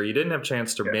back this year. You didn't have a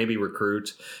chance to maybe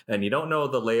recruit, and you don't know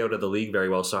the layout of the league very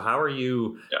well. So how are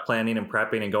you planning and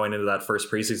prepping and going into that first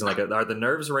preseason? Like, are the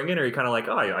nerves ringing, or are you kind of like,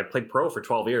 I played pro for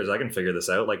 12 years. I can figure this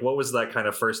out. Like, what was that kind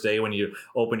of first day when you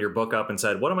opened your book up and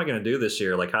said, what am I going to do this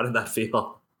year? Like, how did that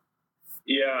feel?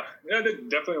 Yeah,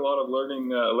 definitely a lot of learning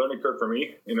curve for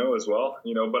me, as well,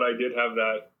 but I did have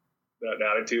that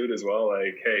attitude as well.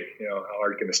 Like, hey, how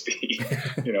hard can this be?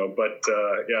 But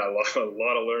a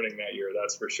lot of learning that year.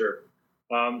 That's for sure.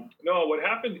 No, what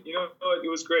happened, it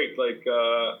was great. Like,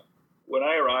 when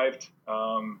I arrived,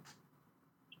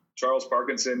 Charles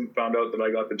Parkinson found out that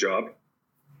I got the job,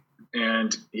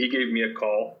 and he gave me a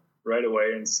call right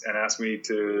away and asked me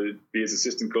to be his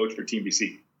assistant coach for Team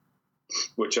BC,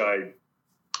 which I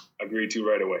agreed to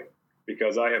right away,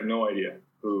 because I have no idea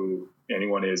who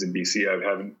anyone is in BC. I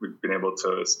haven't been able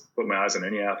to put my eyes on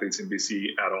any athletes in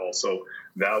BC at all. So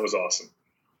that was awesome.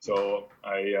 So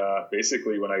I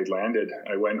basically, when I landed,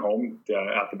 I went home to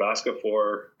Athabasca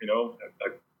for, a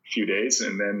few days,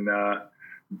 and then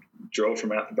drove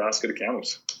from Athabasca to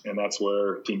Kamloops. And that's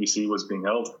where Team BC was being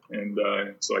held. And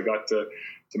so I got to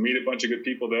meet a bunch of good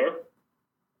people there.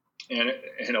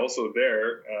 And also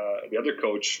there, the other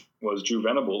coach was Drew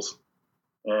Venables,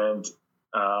 and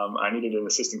I needed an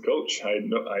assistant coach. I had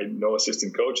no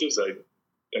assistant coaches. I,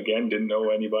 again, didn't know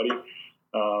anybody.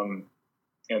 And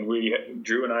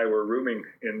Drew and I were rooming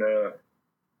in the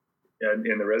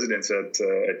residence at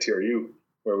TRU,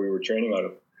 where we were training out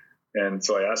of. And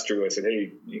so I asked Drew, I said,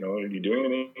 hey, are you doing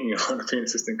anything? You want to be an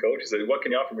assistant coach? He said, what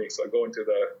can you offer me? So I go into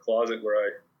the closet where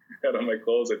I had on my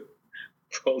clothes. I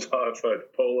pulled off a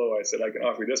polo. I said, I can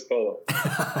offer you this polo.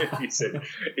 he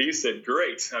said,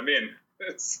 great, I'm in.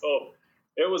 So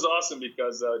it was awesome,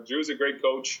 because Drew's a great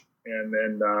coach. And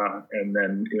then,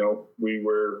 we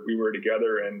were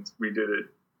together, and we did it,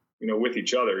 with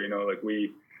each other, like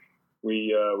we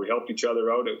helped each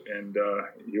other out, and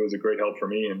he was a great help for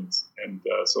me. And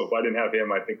so if I didn't have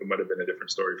him, I think it might have been a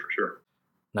different story for sure.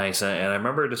 Nice. And I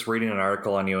remember just reading an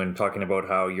article on you and talking about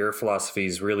how your philosophy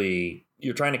is really,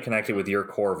 you're trying to connect it with your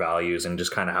core values and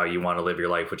just kind of how you want to live your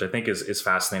life, which I think is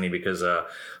fascinating because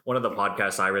one of the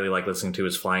podcasts I really like listening to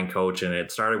is Flying Coach. And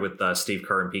it started with Steve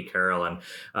Kerr and Pete Carroll. And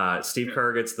Steve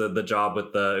Kerr gets the job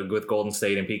with Golden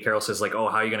State. And Pete Carroll says like, oh,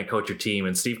 how are you going to coach your team?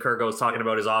 And Steve Kerr goes talking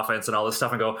about his offense and all this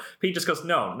stuff and Pete just goes,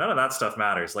 no, none of that stuff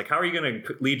matters. Like, how are you going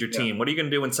to lead your team? What are you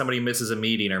going to do when somebody misses a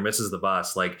meeting or misses the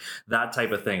bus? Like that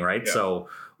type of thing, right? So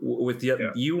with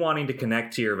you wanting to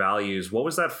connect to your values, what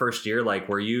was that first year like?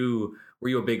 Were you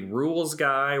a big rules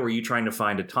guy? Were you trying to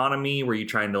find autonomy? Were you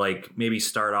trying to like maybe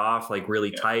start off like really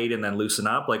tight and then loosen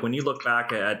up? Like when you look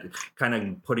back at kind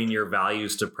of putting your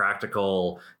values to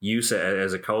practical use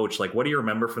as a coach, like what do you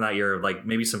remember from that year? Like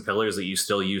maybe some pillars that you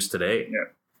still use today?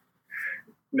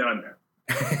 None.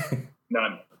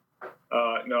 None.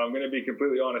 No, I'm going to be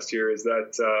completely honest here is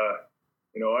that,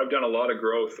 I've done a lot of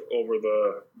growth over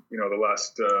the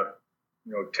last,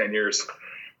 10 years.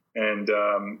 And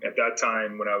at that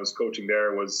time when I was coaching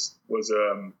there we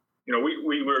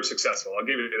were successful. I'll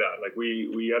give you that. Like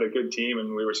we had a good team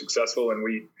and we were successful and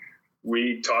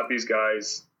we taught these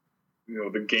guys,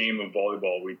 the game of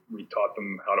volleyball. We taught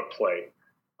them how to play.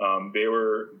 They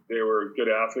were good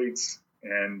athletes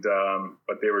and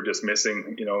but they were just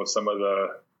missing,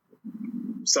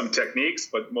 some techniques,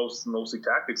 but mostly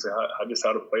tactics,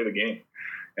 how to play the game.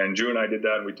 And Drew and I did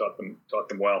that, and we taught them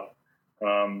well.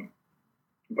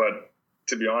 But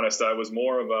to be honest, I was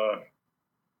more of a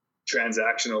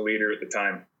transactional leader at the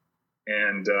time,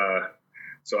 and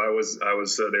so I was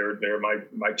they were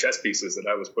my chess pieces that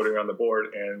I was putting on the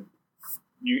board and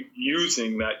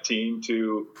using that team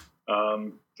to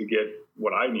get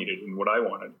what I needed and what I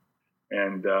wanted,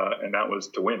 and that was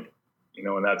to win.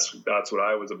 And that's what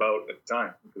I was about at the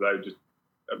time because I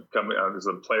was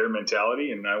a player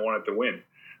mentality and I wanted to win.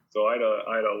 So I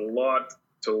had a lot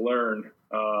to learn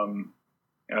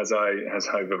as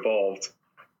I've evolved.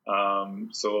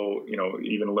 So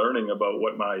even learning about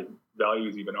what my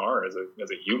values even are as a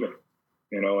human,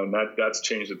 and that's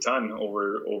changed a ton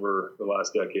over the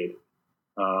last decade.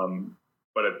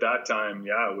 But at that time,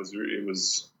 it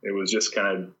was just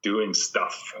kind of doing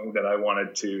stuff that I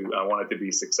wanted to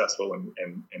be successful and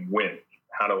win.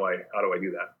 How do I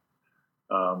do that?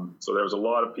 So there was a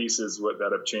lot of pieces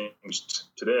that have changed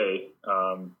today.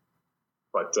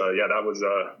 But that was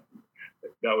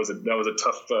a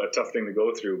tough thing to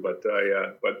go through. But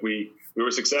we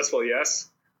were successful, yes.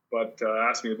 But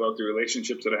ask me about the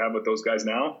relationships that I have with those guys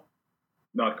now.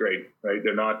 Not great, right?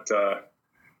 They're not as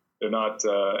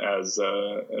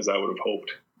I would have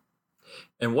hoped.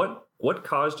 And what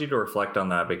caused you to reflect on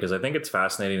that? Because I think it's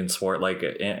fascinating in sport. Like,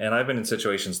 and I've been in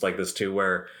situations like this too,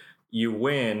 where you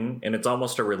win and it's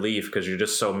almost a relief because you're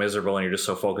just so miserable and you're just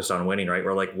so focused on winning, right?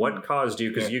 Or like what caused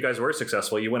you, because you guys were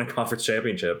successful, you win a conference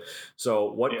championship.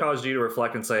 So what caused you to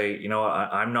reflect and say,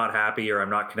 I'm not happy or I'm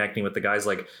not connecting with the guys?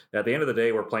 Like at the end of the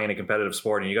day, we're playing a competitive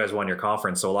sport and you guys won your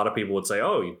conference. So a lot of people would say,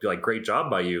 oh, like great job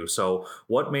by you. So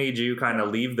what made you kind of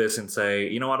leave this and say,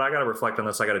 you know what, I got to reflect on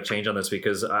this. I got to change on this,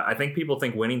 because I think people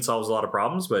think winning solves a lot of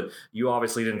problems, but you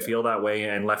obviously didn't feel that way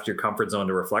and left your comfort zone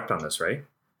to reflect on this, right?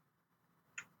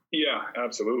 Yeah,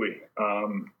 absolutely.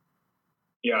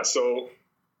 So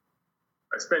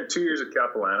I spent 2 years at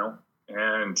Capilano,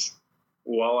 and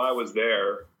while I was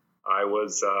there, I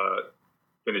was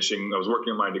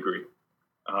working on my degree.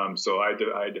 So I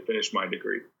had to finish my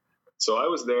degree. So I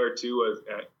was there too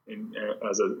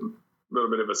as a little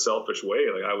bit of a selfish way.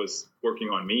 Like I was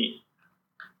working on me,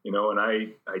 and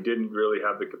I didn't really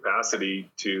have the capacity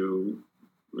to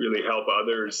really help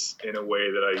others in a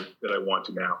way that I want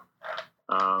to now.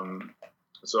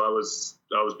 So I was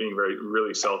being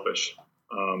really selfish.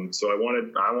 So I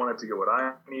wanted to get what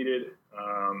I needed,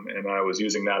 and I was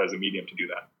using that as a medium to do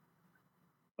that.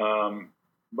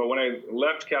 But when I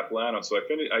left Capilano, so I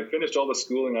finished all the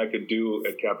schooling I could do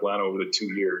at Capilano over the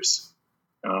 2 years,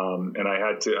 and I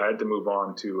had to move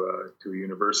on to a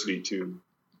university to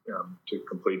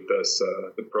complete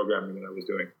the programming that I was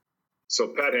doing. So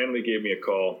Pat Henley gave me a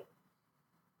call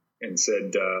and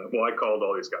said, I called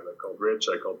all these guys. I called Rich,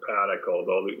 I called Pat, I called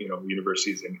all the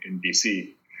universities in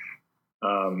BC.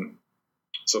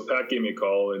 So Pat gave me a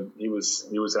call, and he was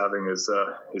having his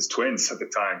twins at the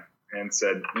time, and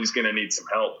said he's going to need some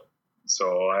help.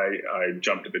 So I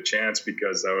jumped at the chance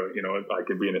because I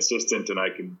could be an assistant and I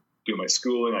can do my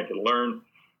schooling, I can learn.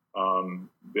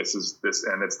 This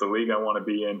and it's the league I want to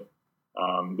be in.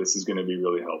 This is going to be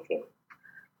really helpful.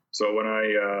 So when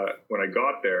I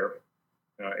got there,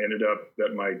 ended up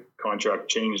that my contract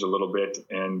changed a little bit,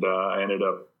 and I ended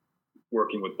up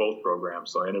working with both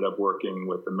programs. So I ended up working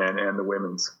with the men and the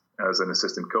women's. as an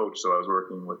assistant coach. So I was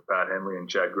working with Pat Henley and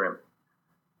Chad Grimm.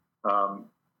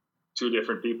 Two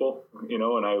different people,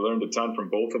 and I learned a ton from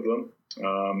both of them.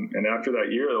 And after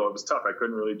that year, though, it was tough. I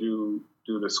couldn't really do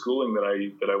the schooling that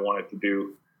I wanted to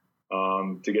do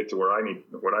to get to what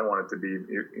I wanted to be.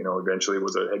 Eventually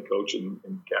was a head coach in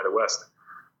Canada West.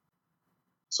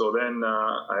 So then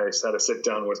I had a sit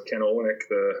down with Ken Olenek,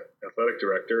 the athletic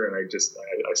director, and I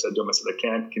said to him, I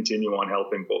can't continue on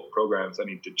helping both programs. I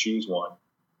need to choose one.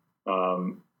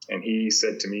 And he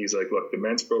said to me, he's like, look, the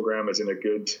men's program is in a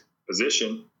good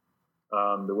position.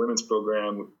 The women's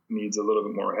program needs a little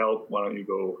bit more help. Why don't you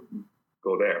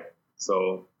go there?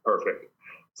 So perfect.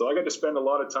 So I got to spend a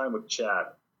lot of time with Chad,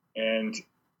 and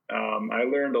I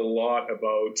learned a lot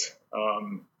about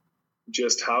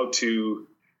just how to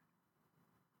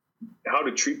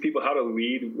treat people, how to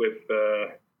lead with,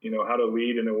 how to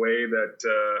lead in a way that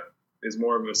is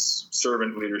more of a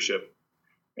servant leadership.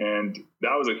 And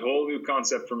that was a whole new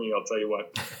concept for me. I'll tell you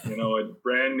what,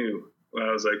 brand new.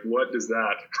 I was like, what is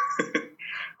that?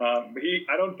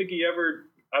 I don't think he ever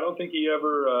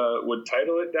would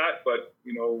title it that, but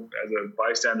as a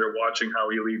bystander watching how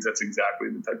he leads, that's exactly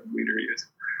the type of leader he is.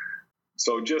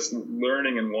 So just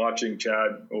learning and watching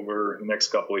Chad over the next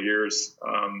couple of years,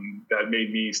 that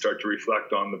made me start to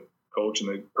reflect on the coach and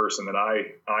the person that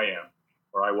I am,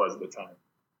 or I was at the time.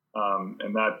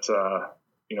 And that,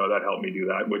 that helped me do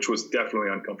that, which was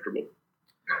definitely uncomfortable.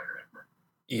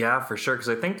 Yeah, for sure. Because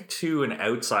I think to an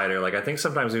outsider, I think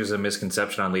sometimes there's a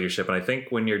misconception on leadership. And I think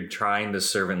when you're trying this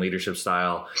servant leadership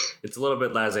style, it's a little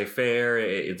bit laissez-faire.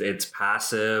 It's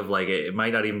passive. It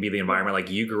might not even be the environment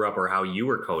you grew up or how you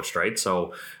were coached, right?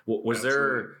 So was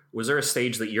there a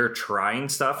stage that you're trying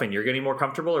stuff and you're getting more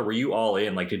comfortable, or were you all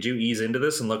in? Did you ease into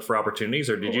this and look for opportunities,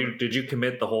 or did you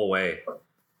commit the whole way?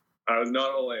 I was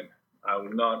not all in.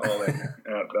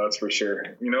 That's for sure.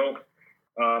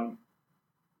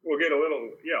 We'll get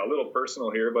a little personal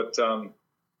here, but I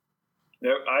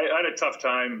had a tough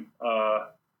time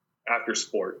after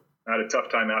sport. I had a tough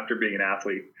time after being an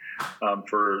athlete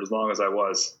for as long as I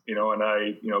was, and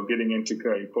I, getting into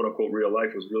quote unquote real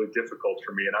life was really difficult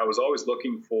for me. And I was always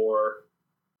looking for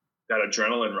that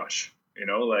adrenaline rush, when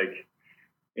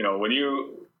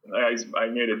I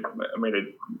made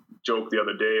a joke the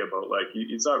other day about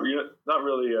it's not really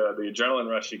the adrenaline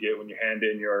rush you get when you hand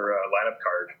in your lineup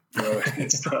card.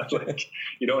 It's not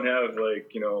you don't have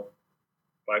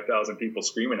 5,000 people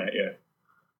screaming at you,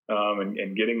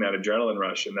 and getting that adrenaline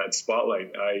rush and that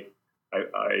spotlight. I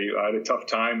had a tough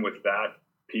time with that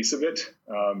piece of it,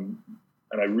 and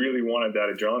I really wanted that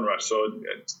adrenaline rush. So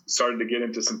it started to get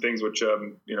into some things which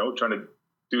trying to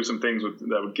do some things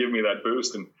that would give me that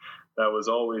boost, and that was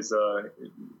always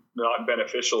not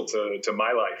beneficial to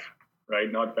my life,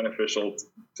 right? Not beneficial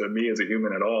to me as a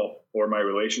human at all, or my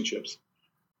relationships.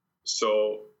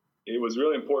 So it was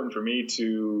really important for me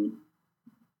to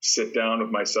sit down with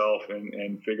myself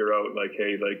and figure out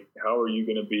how are you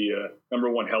going to be number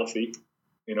one, healthy?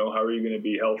 How are you going to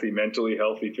be healthy, mentally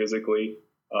healthy, physically?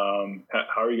 How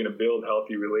are you going to build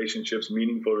healthy relationships,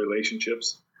 meaningful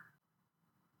relationships?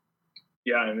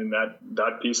 Yeah. And then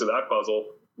that piece of that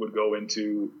puzzle would go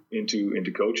into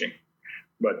coaching.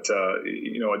 But at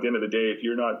the end of the day, if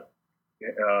you're not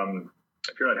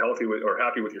healthy or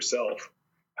happy with yourself,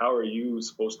 how are you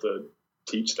supposed to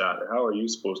teach that? How are you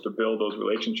supposed to build those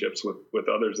relationships with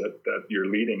others that you're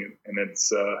leading? And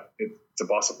it's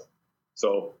impossible.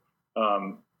 So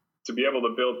to be able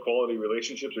to build quality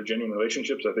relationships or genuine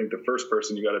relationships, I think the first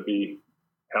person you got to be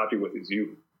happy with is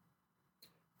you.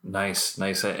 Nice.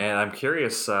 And I'm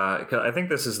curious, 'cause I think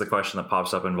this is the question that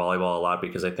pops up in volleyball a lot,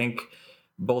 because I think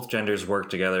both genders work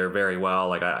together very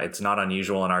well. It's not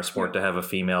unusual in our sport to have a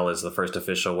female as the first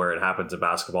official, where it happens in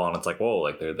basketball and it's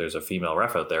whoa, there's a female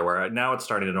ref out there, where now it's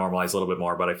starting to normalize a little bit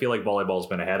more, but I feel like volleyball's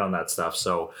been ahead on that stuff.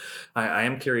 So I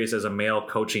am curious, as a male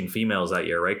coaching females that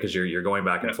year, right? Because you're going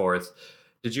back and forth.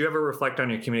 Did you ever reflect on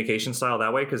your communication style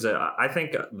that way? Because I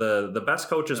think the best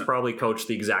coaches probably coach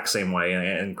the exact same way,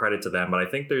 and credit to them. But I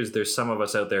think there's some of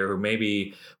us out there who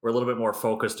maybe we're a little bit more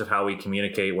focused of how we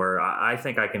communicate, where I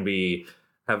think I can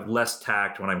have less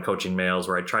tact when I'm coaching males,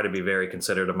 where I try to be very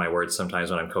considerate of my words sometimes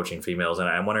when I'm coaching females. And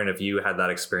I'm wondering if you had that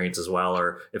experience as well,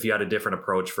 or if you had a different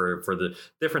approach for the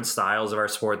different styles of our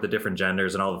sport, the different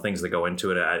genders, and all the things that go into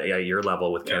it at your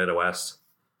level with Canada West.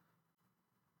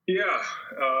 Yeah.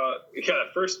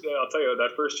 First, I'll tell you,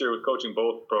 that first year with coaching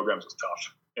both programs was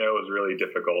tough. It was really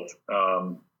difficult.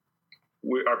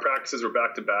 Our practices were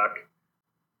back to back.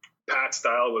 Pat's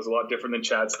style was a lot different than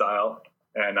Chad's style.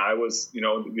 And I was,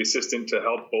 the assistant to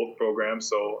help both programs.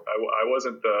 So I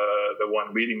wasn't the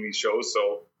one leading these shows.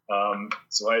 So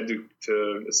So I had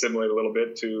to assimilate a little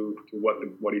bit to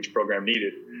what each program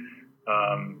needed.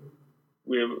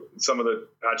 Some of the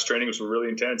patch trainings were really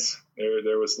intense.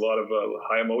 There was a lot of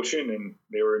high emotion, and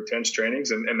they were intense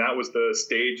trainings, and that was the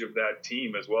stage of that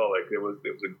team as well. Like it was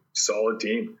a solid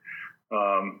team,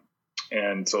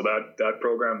 and so that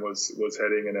program was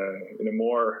heading in a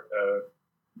more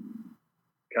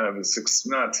kind of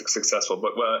not successful,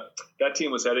 but that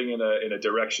team was heading in a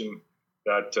direction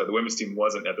that the women's team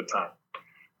wasn't at the time.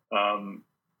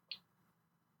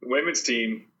 The women's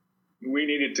team, we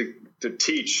needed to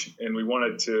teach, and we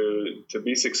wanted to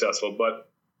be successful, but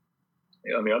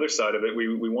on the other side of it,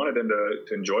 we wanted them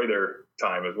to enjoy their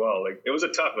time as well. Like it was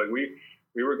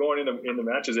we were going into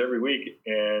matches every week,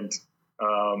 and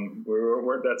we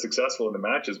weren't that successful in the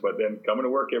matches, but then coming to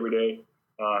work every day,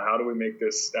 how do we make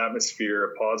this atmosphere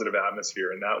a positive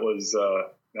atmosphere? And that was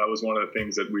one of the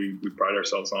things that we pride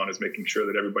ourselves on, is making sure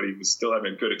that everybody was still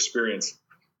having a good experience,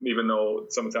 even though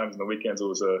sometimes in the weekends it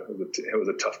was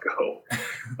a tough go.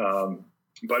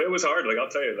 But it was hard. Like I'll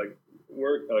tell you, like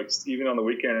even on the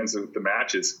weekends with the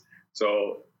matches.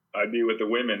 So I'd be with the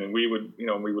women, and we would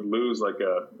lose like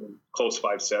a close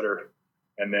 5-setter.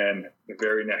 And then the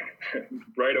very next,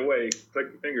 right away,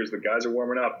 click the fingers, the guys are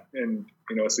warming up. And,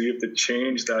 so you have to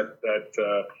change that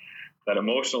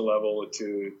emotional level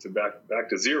to back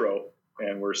to zero.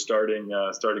 And we're starting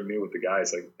new with the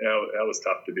guys. Like that was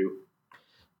tough to do.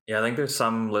 Yeah, I think there's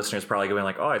some listeners probably going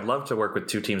like, oh, I'd love to work with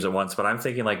two teams at once. But I'm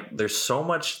thinking like there's so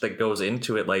much that goes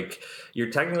into it. Like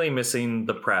you're technically missing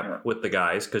the prep with the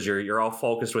guys because you're all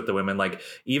focused with the women. Like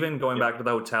even going back to the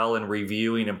hotel and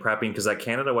reviewing and prepping, because that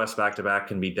Canada West back-to-back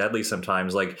can be deadly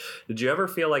sometimes. Like, did you ever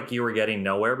feel like you were getting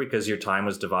nowhere because your time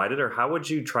was divided? Or how would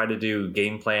you try to do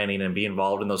game planning and be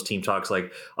involved in those team talks?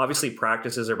 Like obviously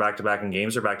practices are back-to-back and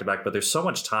games are back-to-back, but there's so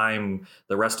much time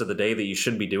the rest of the day that you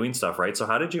should be doing stuff, right? So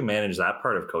how did you manage that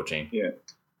part of coaching? Yeah,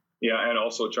 and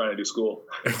also trying to do school.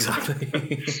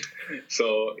 Exactly.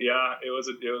 So yeah, it was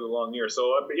a long year. So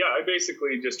I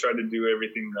basically just tried to do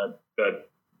everything that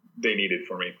they needed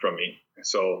from me.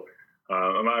 So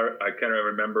I kind of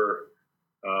remember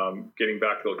getting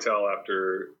back to the hotel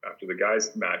after the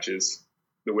guys' matches.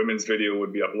 The women's video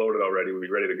would be uploaded already. We'd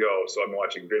be ready to go. So I'm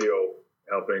watching video,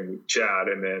 helping Chad,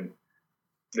 and then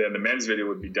the men's video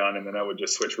would be done, and then I would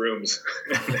just switch rooms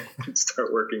and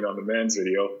start working on the men's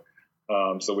video.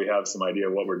 So we have some idea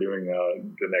of what we're doing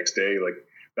the next day. Like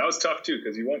that was tough too,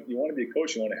 because you want to be a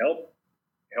coach, you want to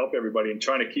help everybody, and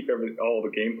trying to keep all the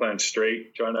game plans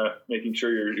straight, making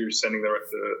sure you're sending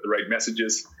the right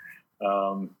messages.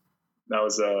 That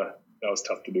was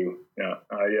tough to do. Yeah,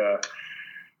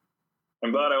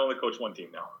 I'm glad I only coach one team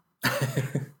now.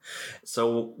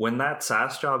 So when that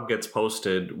SAS job gets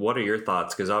posted, what are your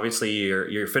thoughts? Because obviously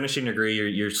you're finishing your degree,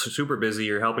 you're super busy,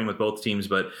 you're helping with both teams,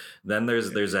 but then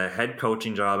there's a head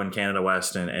coaching job in Canada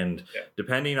West, and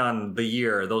depending on the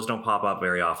year, those don't pop up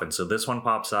very often. So this one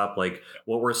pops up. Like,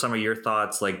 what were some of your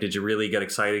thoughts? Like, did you really get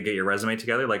excited, get your resume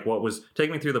together? Like,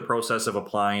 take me through the process of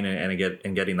applying and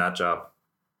getting that job.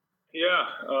 Yeah.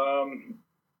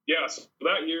 So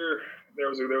that year, there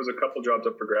was a couple jobs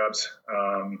up for grabs.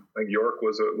 Like York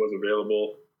was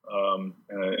available,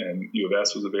 and U of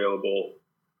S was available.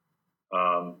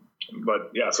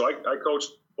 But yeah, so I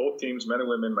coached both teams, men and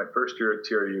women, my first year at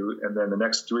TRU, and then the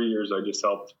next 3 years I just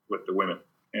helped with the women.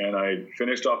 And I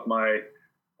finished off my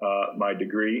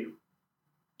degree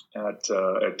at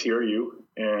TRU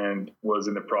and was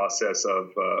in the process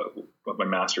of my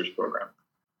master's program.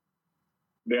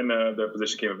 Then the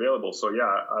position came available. So yeah,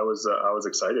 I was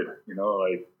excited,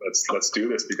 like let's do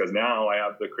this, because now I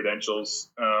have the credentials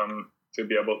to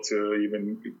be able to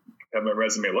even have my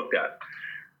resume looked at.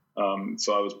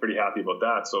 So I was pretty happy about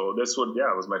that. So this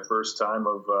was my first time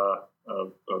of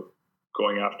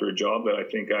going after a job that I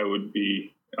think I would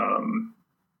be, I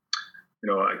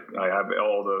have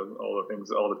all the things,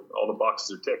 all the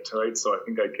boxes are ticked, right? So I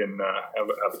think I can have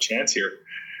a chance here.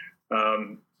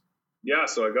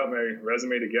 So I got my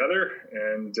resume together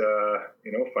and,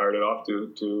 fired it off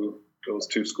to those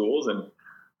two schools. And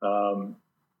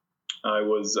I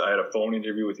had a phone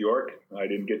interview with York. I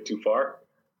didn't get too far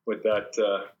with that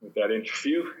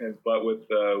interview, but with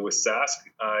Sask,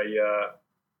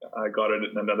 I got an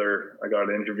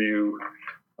interview,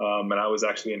 and I was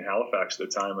actually in Halifax at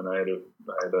the time, and I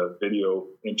had a video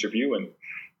interview, and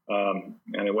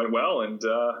it went well, and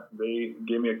they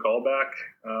gave me a call back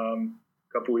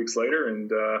a couple weeks later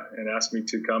and asked me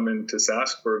to come into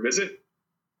Sask for a visit.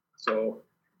 So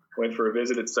went for a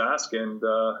visit at Sask, and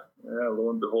lo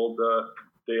and behold,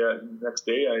 next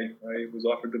day I was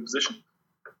offered the position.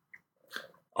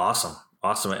 Awesome.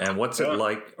 And what's it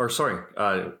like? Or sorry,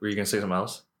 were you going to say something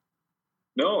else?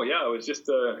 No, yeah, it was just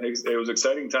it was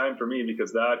exciting time for me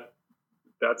because that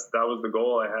was the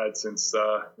goal I had since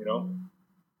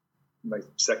my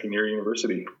second year of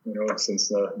university,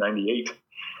 since '98.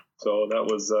 So that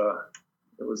was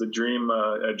it was a dream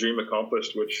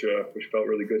accomplished, which felt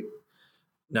really good.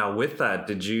 Now, with that,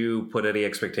 did you put any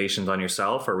expectations on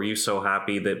yourself, or were you so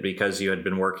happy that because you had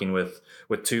been working with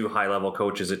two high-level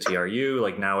coaches at TRU,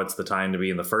 like now it's the time to be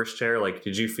in the first chair? Like,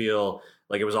 did you feel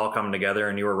like it was all coming together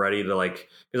and you were ready to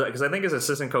because I think as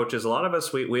assistant coaches, a lot of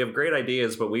us, we have great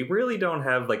ideas, but we really don't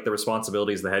have like the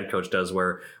responsibilities the head coach does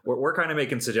where we're kind of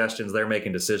making suggestions, they're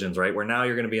making decisions, right? Where now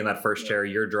you're going to be in that first chair,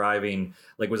 you're driving.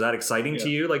 Like, was that exciting to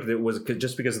you? Like, it was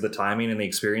just because of the timing and the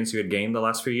experience you had gained the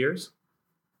last few years?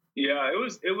 Yeah, it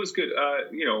was good.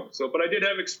 But I did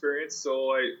have experience.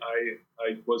 So I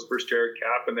was first chair at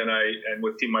CAP, and then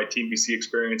with my Team BC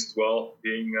experience as well,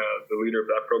 being the leader of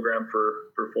that program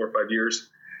for 4 or 5 years,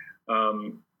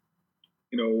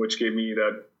 which gave me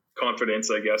that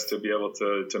confidence, I guess, to be able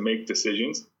to make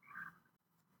decisions.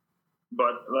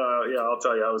 But I'll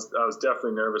tell you, I was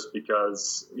definitely nervous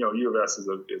because U of S is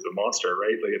a monster,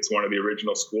 right? Like, it's one of the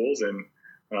original schools, and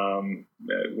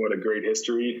what a great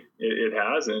history it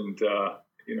has, and I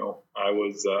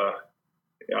was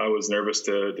nervous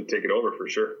to take it over for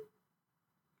sure.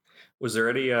 Was there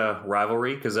any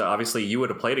rivalry? Because obviously you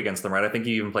would have played against them, right? I think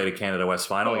you even played a Canada West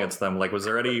final against them. Like, was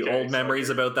there any old memories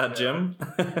about that gym?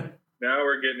 Now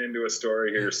we're getting into a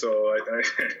story here. So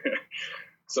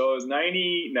so it was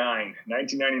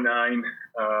 1999.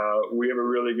 We have a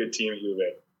really good team at U of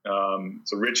A.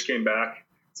 So Rich came back.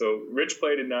 So Rich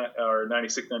played in our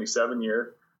 96-97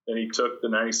 year. Then he took the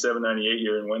 97-98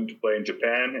 year and went to play in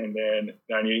Japan. And then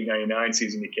 98-99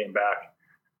 season, he came back.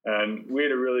 And we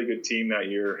had a really good team that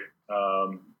year.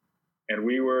 And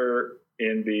we were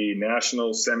in the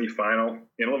national semifinal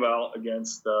in Laval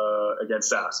against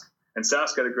Sask. And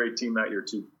Sask had a great team that year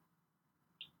too.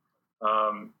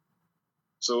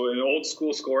 So in old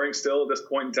school scoring still at this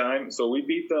point in time. So we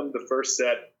beat them the first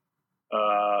set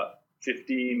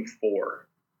 15-4.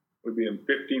 We beat them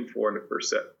 15-4 in the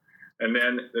first set. And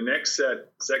then the next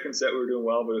set, second set, we were doing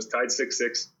well, but it was tied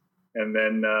 6-6. And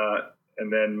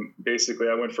then basically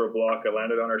I went for a block. I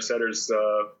landed on our setter's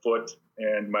foot,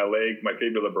 and my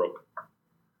fibula broke.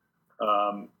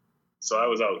 So I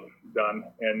was out, done.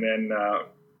 And then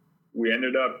we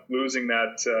ended up losing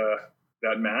that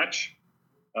match.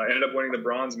 I ended up winning the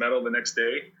bronze medal the next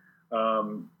day.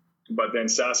 But then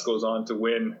Sask goes on to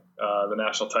win the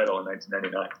national title in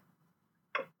 1999.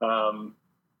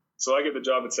 So I get the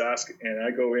job at Sask, and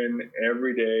I go in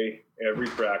every day, every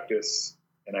practice,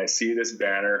 and I see this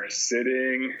banner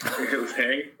sitting, it was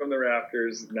hanging from the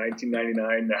rafters,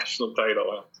 1999 national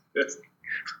title.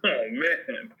 Oh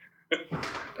man,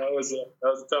 that was a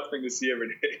tough thing to see every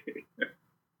day.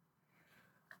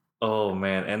 Oh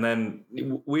man. And then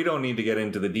we don't need to get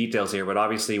into the details here, but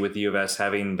obviously with U of S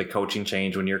having the coaching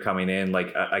change when you're coming in,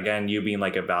 like, again, you being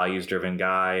like a values driven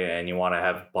guy and you want to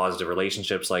have positive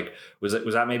relationships, like, was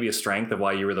that maybe a strength of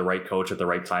why you were the right coach at the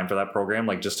right time for that program?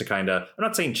 Like, just to kind of, I'm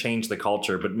not saying change the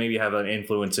culture, but maybe have an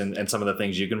influence in some of the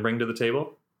things you can bring to the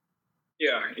table.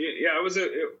 Yeah.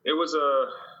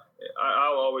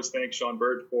 I'll always thank Sean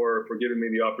Bird for giving me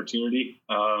the opportunity.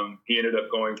 He ended up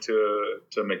going to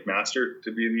McMaster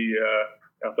to be the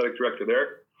athletic director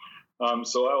there.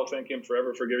 So I will thank him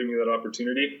forever for giving me that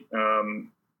opportunity.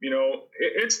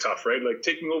 It's tough, right? Like,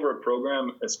 taking over a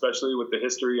program, especially with the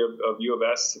history of U of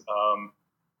S,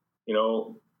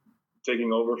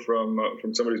 taking over from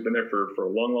somebody who's been there for a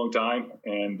long, long time,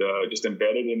 and just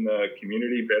embedded in the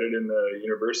community, embedded in the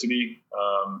university,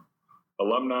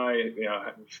 alumni,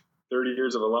 30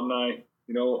 years of alumni,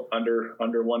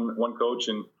 under one coach.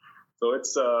 And so it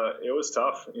was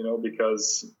tough,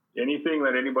 because anything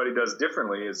that anybody does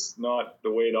differently is not the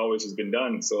way it always has been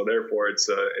done. So therefore it was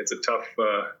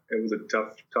a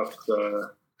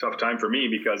tough time for me,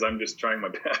 because I'm just trying my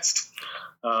best.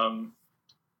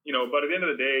 But at the end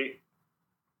of the day,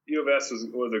 U of S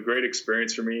was a great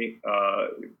experience for me.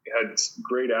 Had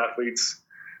great athletes.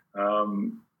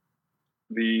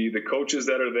 The coaches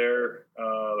that are there,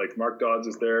 like Mark Dodds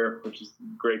is there, which is a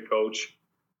great coach.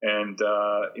 And,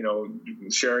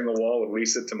 sharing a wall with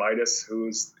Lisa Tomaitis,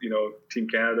 who's, Team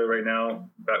Canada right now,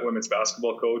 that women's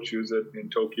basketball coach who's in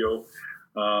Tokyo.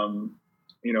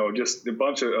 Just a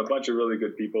bunch of really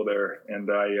good people there.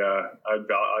 And I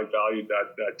valued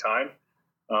that time.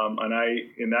 And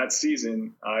in that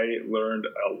season, I learned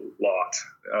a lot,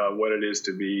 what it is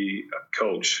to be a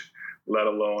coach, let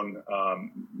alone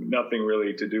nothing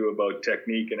really to do about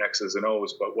technique and X's and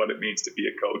O's, but what it means to be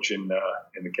a coach in the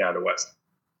Canada West.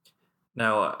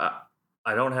 Now,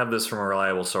 I don't have this from a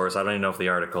reliable source. I don't even know if the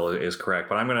article is correct,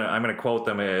 but I'm gonna quote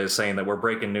them as saying that we're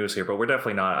breaking news here, but we're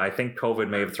definitely not. I think COVID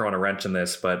may have thrown a wrench in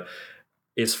this, but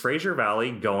is Fraser Valley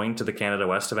going to the Canada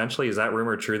West eventually? Is that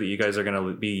rumor true that you guys are going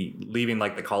to be leaving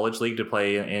like the college league to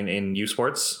play in U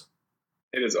Sports?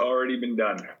 It has already been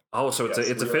done. Oh, so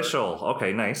it's official.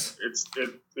 Okay, nice.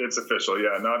 It's official.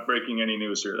 Yeah, not breaking any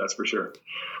news here. That's for sure.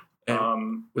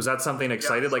 Was that something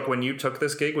excited? Like when you took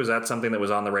this gig, was that something that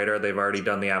was on the radar? They've already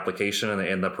done the application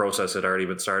and the process had already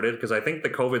been started? Because I think the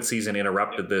COVID season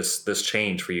interrupted this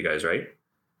change for you guys, right?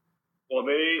 Well,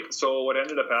 so what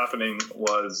ended up happening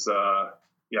was,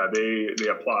 they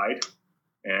applied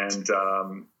and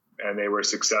they were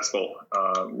successful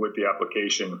with the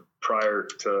application prior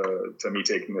to me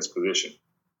taking this position.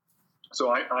 So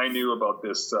I knew about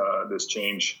this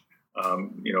change,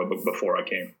 before I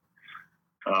came.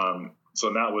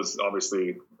 So that was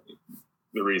obviously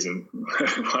the reason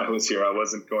why I was here. I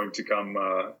wasn't going to come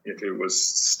if it was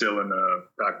still in the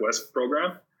Pac West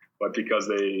program, but because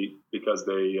they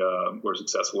were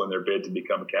successful in their bid to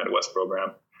become a Canada West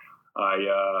program, I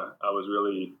was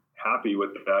really happy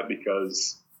with that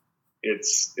because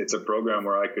it's a program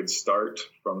where I could start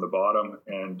from the bottom,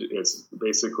 and it's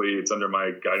under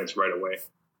my guidance right away,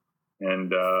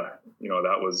 and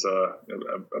that was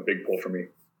a big pull for me.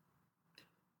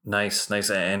 Nice.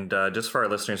 And just for our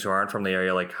listeners who aren't from the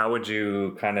area, like how would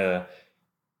you kind of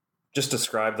just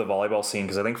describe the volleyball scene?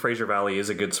 Because I think Fraser Valley is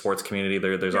a good sports community.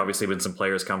 There's obviously been some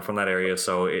players come from that area.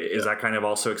 So is that kind of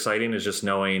also exciting, is just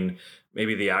knowing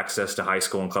maybe the access to high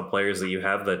school and club players that you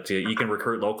have, that you can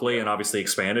recruit locally and obviously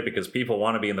expand it, because people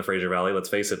want to be in the Fraser Valley, let's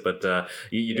face it. But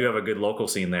you do have a good local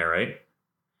scene there, right?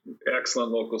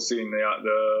 Excellent local scene.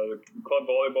 The club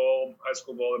volleyball, high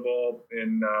school volleyball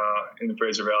in the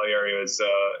Fraser Valley area is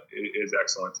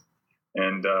excellent,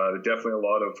 and definitely a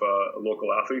lot of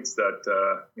local athletes that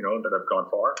that have gone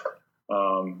far.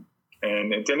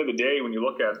 And at the end of the day, when you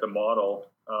look at the model,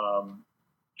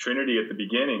 Trinity at the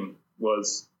beginning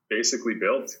was basically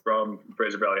built from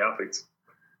Fraser Valley athletes.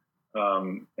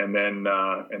 And then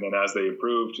as they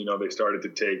improved, they started to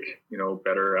take,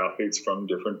 better athletes from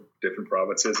different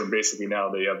provinces, and basically now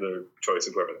they have the choice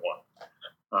of whoever they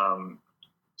want.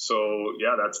 So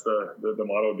yeah, that's the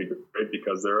model would be great,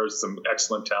 because there is some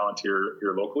excellent talent here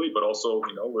locally, but also,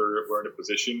 we're in a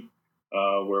position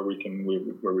where we can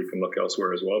look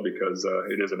elsewhere as well, because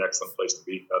it is an excellent place to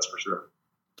be. That's for sure.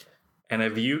 And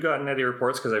have you gotten any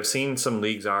reports? Because I've seen some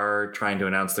leagues are trying to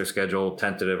announce their schedule,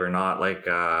 tentative or not. Like,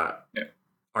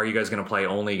 are you guys going to play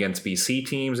only against BC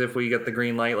teams if we get the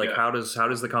green light? Like, how does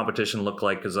the competition look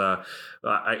like? Because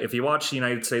if you watch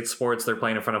United States sports, they're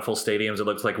playing in front of full stadiums. It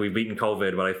looks like we've beaten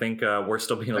COVID, but I think we're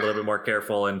still being a little bit more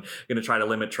careful and going to try to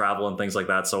limit travel and things like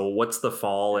that. So what's the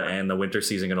fall and the winter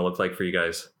season going to look like for you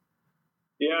guys?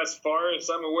 Yeah, as far as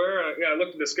I'm aware, I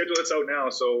looked at the schedule that's out now.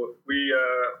 So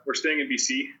we're staying in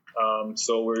BC.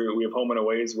 So we have home and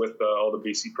aways with all the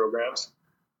BC programs,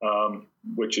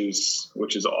 which is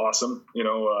awesome.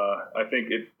 I think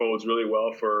it bodes really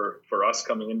well for us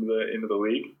coming into the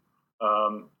league.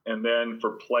 And then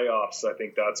for playoffs, I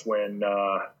think that's when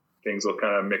things will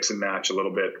kind of mix and match a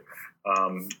little bit.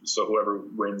 So whoever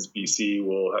wins BC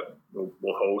will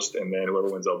host, and then whoever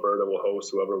wins Alberta will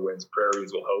host. Whoever wins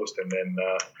Prairies will host, and then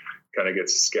kind of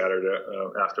gets scattered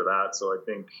after that. So I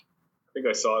think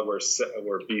I saw it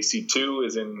where BC2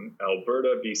 is in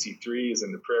Alberta, BC3 is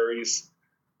in the Prairies,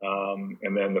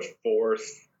 and then the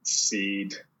fourth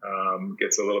seed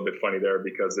gets a little bit funny there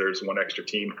because there's one extra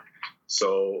team.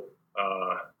 So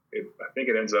I think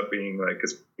it ends up being like,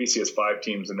 because BC has 5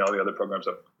 teams and all the other programs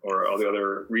all the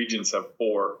other regions have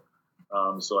 4.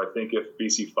 So I think if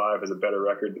BC 5 has a better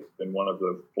record than one of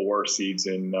the 4 seeds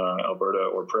in Alberta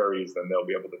or Prairies, then they'll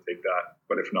be able to take that.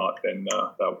 But if not, then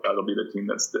that'll be the team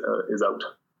that's is out.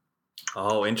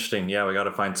 Oh, interesting. Yeah, we got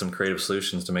to find some creative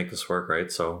solutions to make this work, right?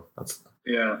 So that's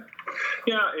yeah.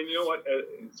 And you know what?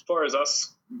 As far as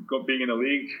us being in the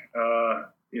league,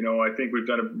 I think we've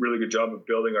done a really good job of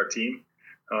building our team.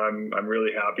 I'm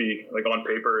really happy. Like on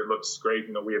paper, it looks great.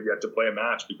 We have yet to play a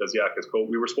match because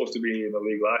we were supposed to be in the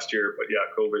league last year, but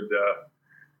COVID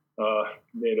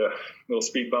made a little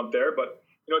speed bump there. But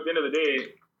at the end of the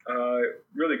day,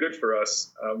 really good for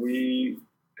us.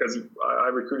 Because I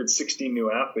recruited 16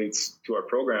 new athletes to our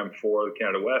program for the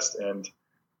Canada West, and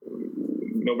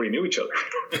nobody knew each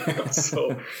other.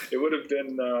 So it would have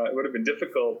been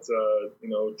difficult, to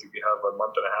have a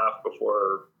month and a half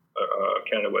before a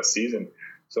Canada West season.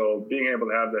 So being able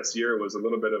to have this year was a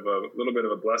little bit of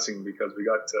a blessing, because we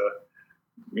got to,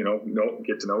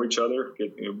 get to know each other,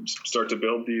 start to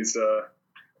build these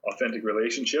authentic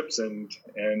relationships, and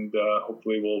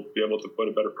hopefully we'll be able to put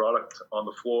a better product on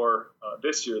the floor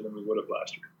this year than we would have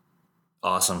last year.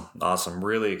 Awesome.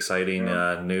 Really exciting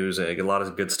news. A lot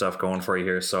of good stuff going for you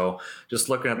here. So just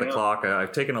looking at the clock,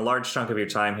 I've taken a large chunk of your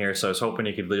time here. So I was hoping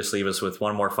you could just leave us with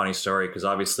one more funny story, because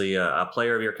obviously a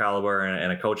player of your caliber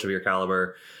and a coach of your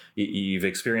caliber, you've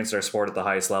experienced our sport at the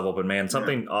highest level. But man,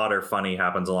 something odd or funny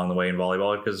happens along the way in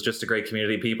volleyball, because it's just a great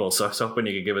community of people. So I was hoping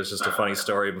you could give us just a funny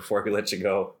story before we let you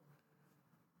go.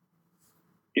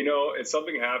 It's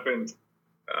something happened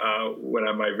when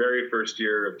my very first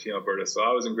year of Team Alberta. So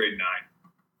I was in grade 9.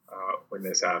 When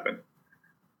this happened,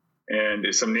 and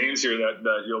there's some names here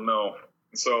that you'll know.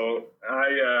 So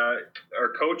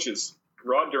our coaches,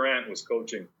 Rod Durant was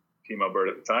coaching Team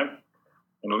Alberta at the time,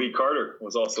 and Lee Carter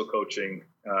was also coaching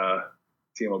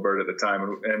Team Alberta at the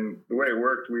time. And the way it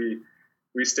worked, we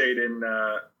stayed in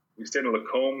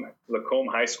Lacombe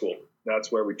High School. That's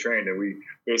where we trained, and we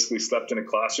basically slept in a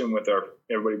classroom with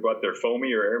everybody brought their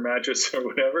foamy or air mattress or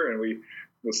whatever, and we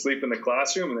would sleep in the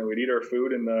classroom, and then we'd eat our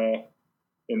food in the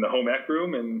home ec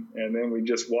room, and then we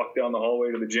just walked down the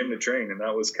hallway to the gym to train. And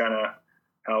that was kind of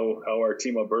how our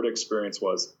Team Alberta experience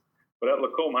was. But at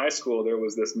Lacombe High School, there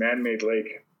was this man-made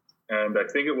lake, and I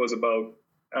think it was about,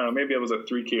 I don't know, maybe it was a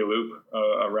 3K loop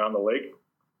around the lake.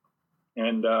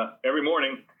 And every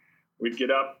morning we'd get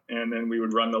up, and then we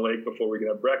would run the lake before we could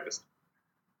have breakfast.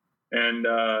 And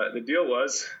the deal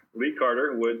was Lee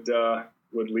Carter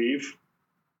would leave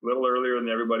a little earlier than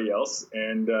everybody else,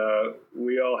 and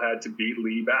we all had to beat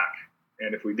Lee back.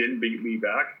 And if we didn't beat Lee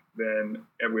back, then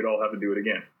we'd all have to do it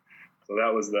again. So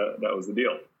that was the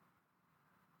deal.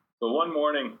 So one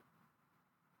morning,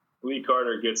 Lee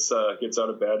Carter gets out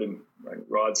of bed, and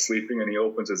Rod's sleeping, and he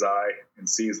opens his eye and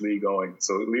sees Lee going.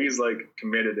 So Lee's like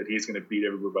committed that he's going to beat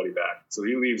everybody back. So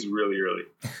he leaves really early.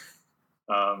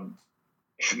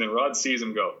 And then Rod sees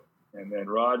him go. And then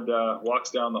Rod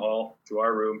walks down the hall to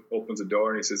our room, opens the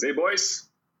door, and he says, "Hey, boys,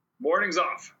 morning's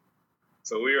off."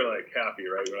 So we were like happy,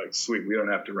 right? We're like, sweet, we don't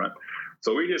have to run.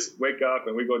 So we just wake up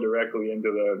and we go directly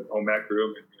into the home ec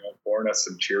room and pouring us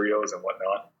some Cheerios and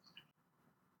whatnot.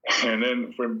 And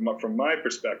then from my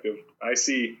perspective, I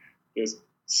see this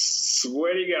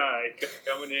sweaty guy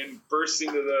coming in, bursts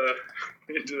into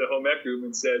the home ec room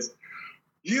and says,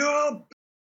 "You're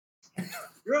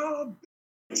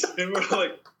and we're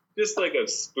like, just like a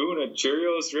spoon of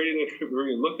Cheerios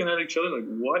we're looking at each other like,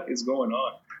 what is going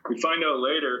on? We find out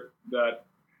later that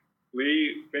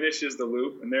Lee finishes the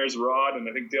loop, and there's Rod, and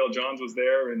I think Dale Johns was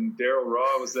there, and Daryl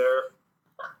Raw was there,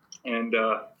 and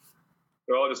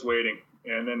they're all just waiting.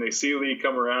 And then they see Lee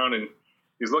come around, and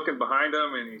he's looking behind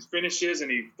him, and he finishes,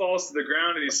 and he falls to the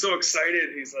ground, and he's so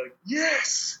excited. He's like,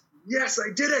 yes, I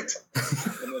did it.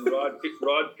 And then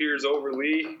Rod peers over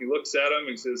Lee. He looks at him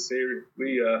and says, "Hey,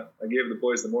 Lee, I gave the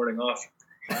boys the morning off."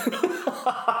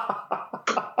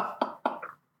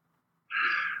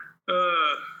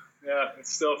 Yeah,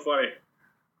 it's still funny.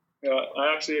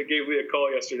 I gave Lee a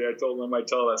call yesterday. I told him I might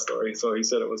tell that story, so he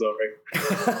said it was all right.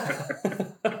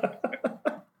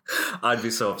 I'd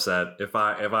be so upset if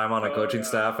I'm on a coaching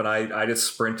staff and I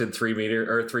just sprinted 3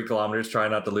 kilometers trying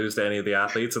not to lose to any of the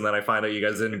athletes, and then I find out you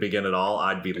guys didn't begin at all.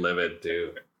 I'd be livid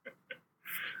too.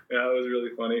 Yeah, it was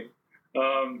really funny.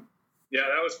 Yeah,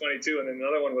 that was funny too. And then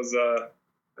another one was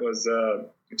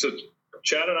so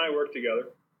Chad and I worked together.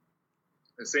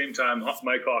 At the same time,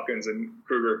 Mike Hawkins and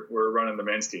Kruger were running the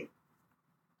men's team,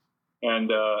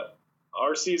 and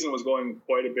our season was going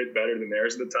quite a bit better than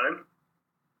theirs at the time.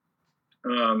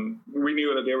 We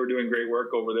knew that they were doing great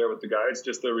work over there with the guys,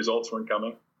 just the results weren't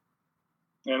coming.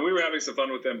 And we were having some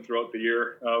fun with them throughout the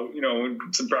year.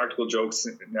 Some practical jokes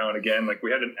now and again. Like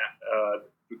we had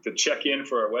to check in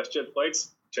for our WestJet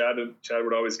flights. Chad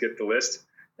would always get the list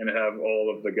and have all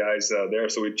of the guys there.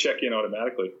 So we'd check in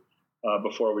automatically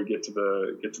before we get to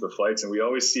the flights. And we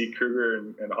always see Kruger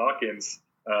and Hawkins.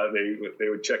 They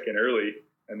would check in early,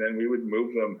 and then we would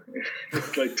move them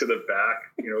like to the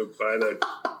back,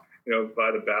 by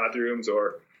the bathrooms,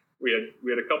 or we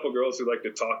had a couple girls who like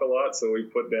to talk a lot, so we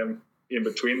put them in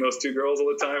between those two girls all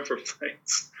the time for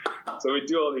fights. So we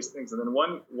do all these things, and then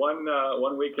one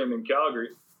weekend in Calgary,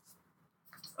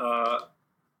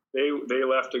 they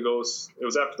left to go. It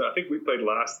was after I think we played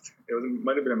last.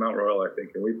 Might have been in Mount Royal, I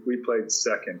think, and we played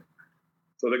second.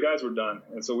 So the guys were done,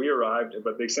 and so we arrived,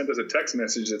 but they sent us a text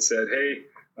message that said, "Hey,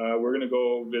 we're going to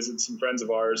go visit some friends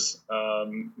of ours.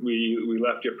 We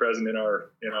left you a present in our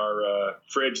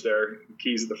fridge there, the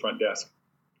keys at the front desk."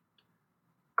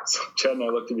 So Chad and I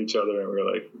looked at each other and we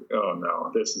were like, "Oh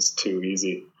no, this is too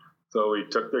easy." So we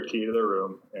took their key to their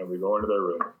room and we go into their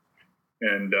room,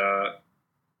 and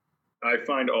I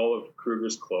find all of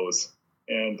Kruger's clothes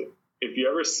And if you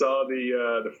ever saw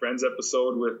the Friends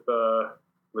episode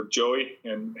with Joey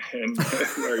and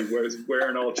where he was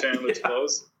wearing all Chandler's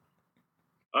clothes,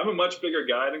 I'm a much bigger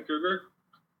guy than Kruger,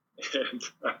 and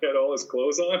I had all his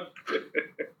clothes on.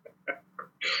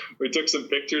 We took some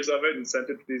pictures of it and sent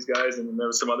it to these guys, and there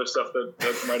was some other stuff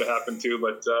that might have happened too.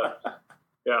 But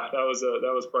yeah,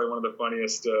 that was probably one of the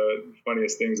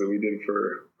funniest things that we did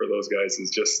for those guys, is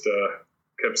just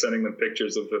kept sending them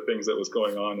pictures of the things that was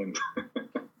going on, and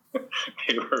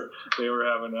they were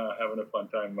having a fun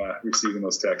time receiving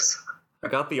those texts. I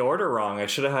got the order wrong. I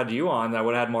should have had you on. I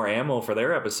would have had more ammo for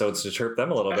their episodes to chirp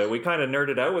them a little bit. We kind of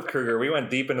nerded out with Kruger. We went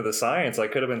deep into the science. I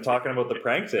could have been talking about the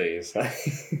prank days. Yeah,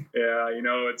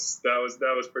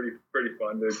 that was pretty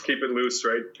fun to keep it loose,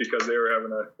 right? Because they were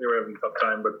having a tough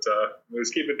time, but we was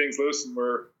keeping things loose, and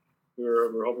we're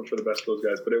hoping for the best for those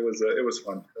guys. But it was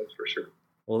fun, that's for sure.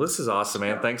 Well, this is awesome,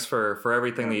 man. Thanks for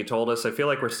everything that you told us. I feel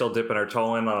like we're still dipping our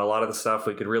toe in on a lot of the stuff.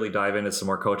 We could really dive into some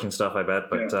more coaching stuff, I bet.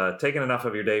 But taking enough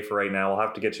of your day for right now. We'll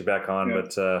have to get you back on. Yeah.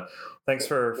 But thanks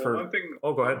for one thing.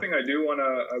 Oh, go ahead. One thing I do want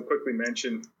to quickly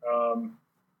mention.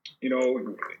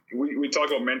 We talk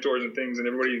about mentors and things, and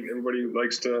everybody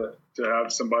likes to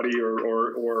have somebody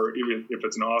or even if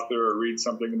it's an author or read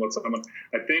something about someone.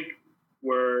 I think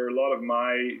where a lot of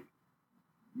my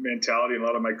mentality and a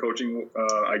lot of my coaching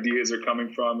ideas are coming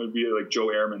from would be like Joe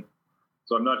Ehrmann.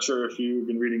 So I'm not sure if you've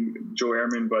been reading Joe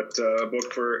Ehrmann, but a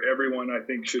book for everyone I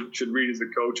think should read as a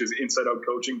coach is Inside Out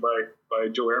Coaching by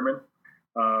Joe Ehrmann.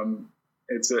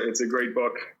 It's a great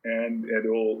book, and it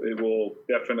will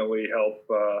definitely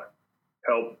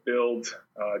help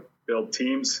build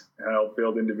teams, help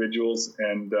build individuals,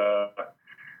 and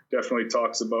definitely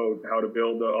talks about how to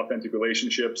build authentic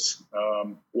relationships,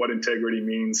 what integrity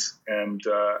means, and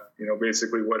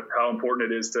basically how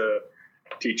important it is to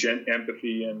teach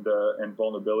empathy and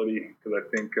vulnerability, because I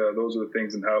think those are the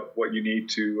things and what you need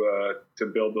to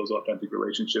build those authentic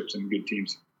relationships and good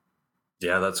teams.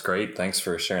 Yeah, that's great. Thanks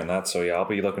for sharing that. So yeah, I'll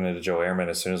be looking into Joe Ehrmann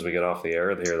as soon as we get off the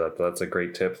air here. That's a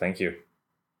great tip. Thank you.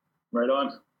 Right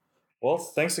on. Well,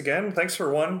 thanks again. Thanks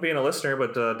for being a listener,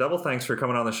 but double thanks for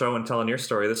coming on the show and telling your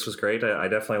story. This was great. I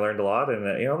definitely learned a lot, and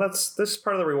this is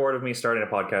part of the reward of me starting a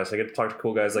podcast. I get to talk to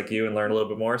cool guys like you and learn a little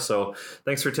bit more. So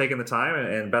thanks for taking the time,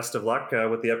 and best of luck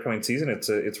with the upcoming season.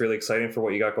 It's really exciting for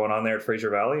what you got going on there at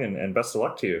Fraser Valley, and best of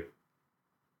luck to you.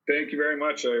 Thank you very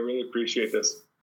much. I really appreciate this.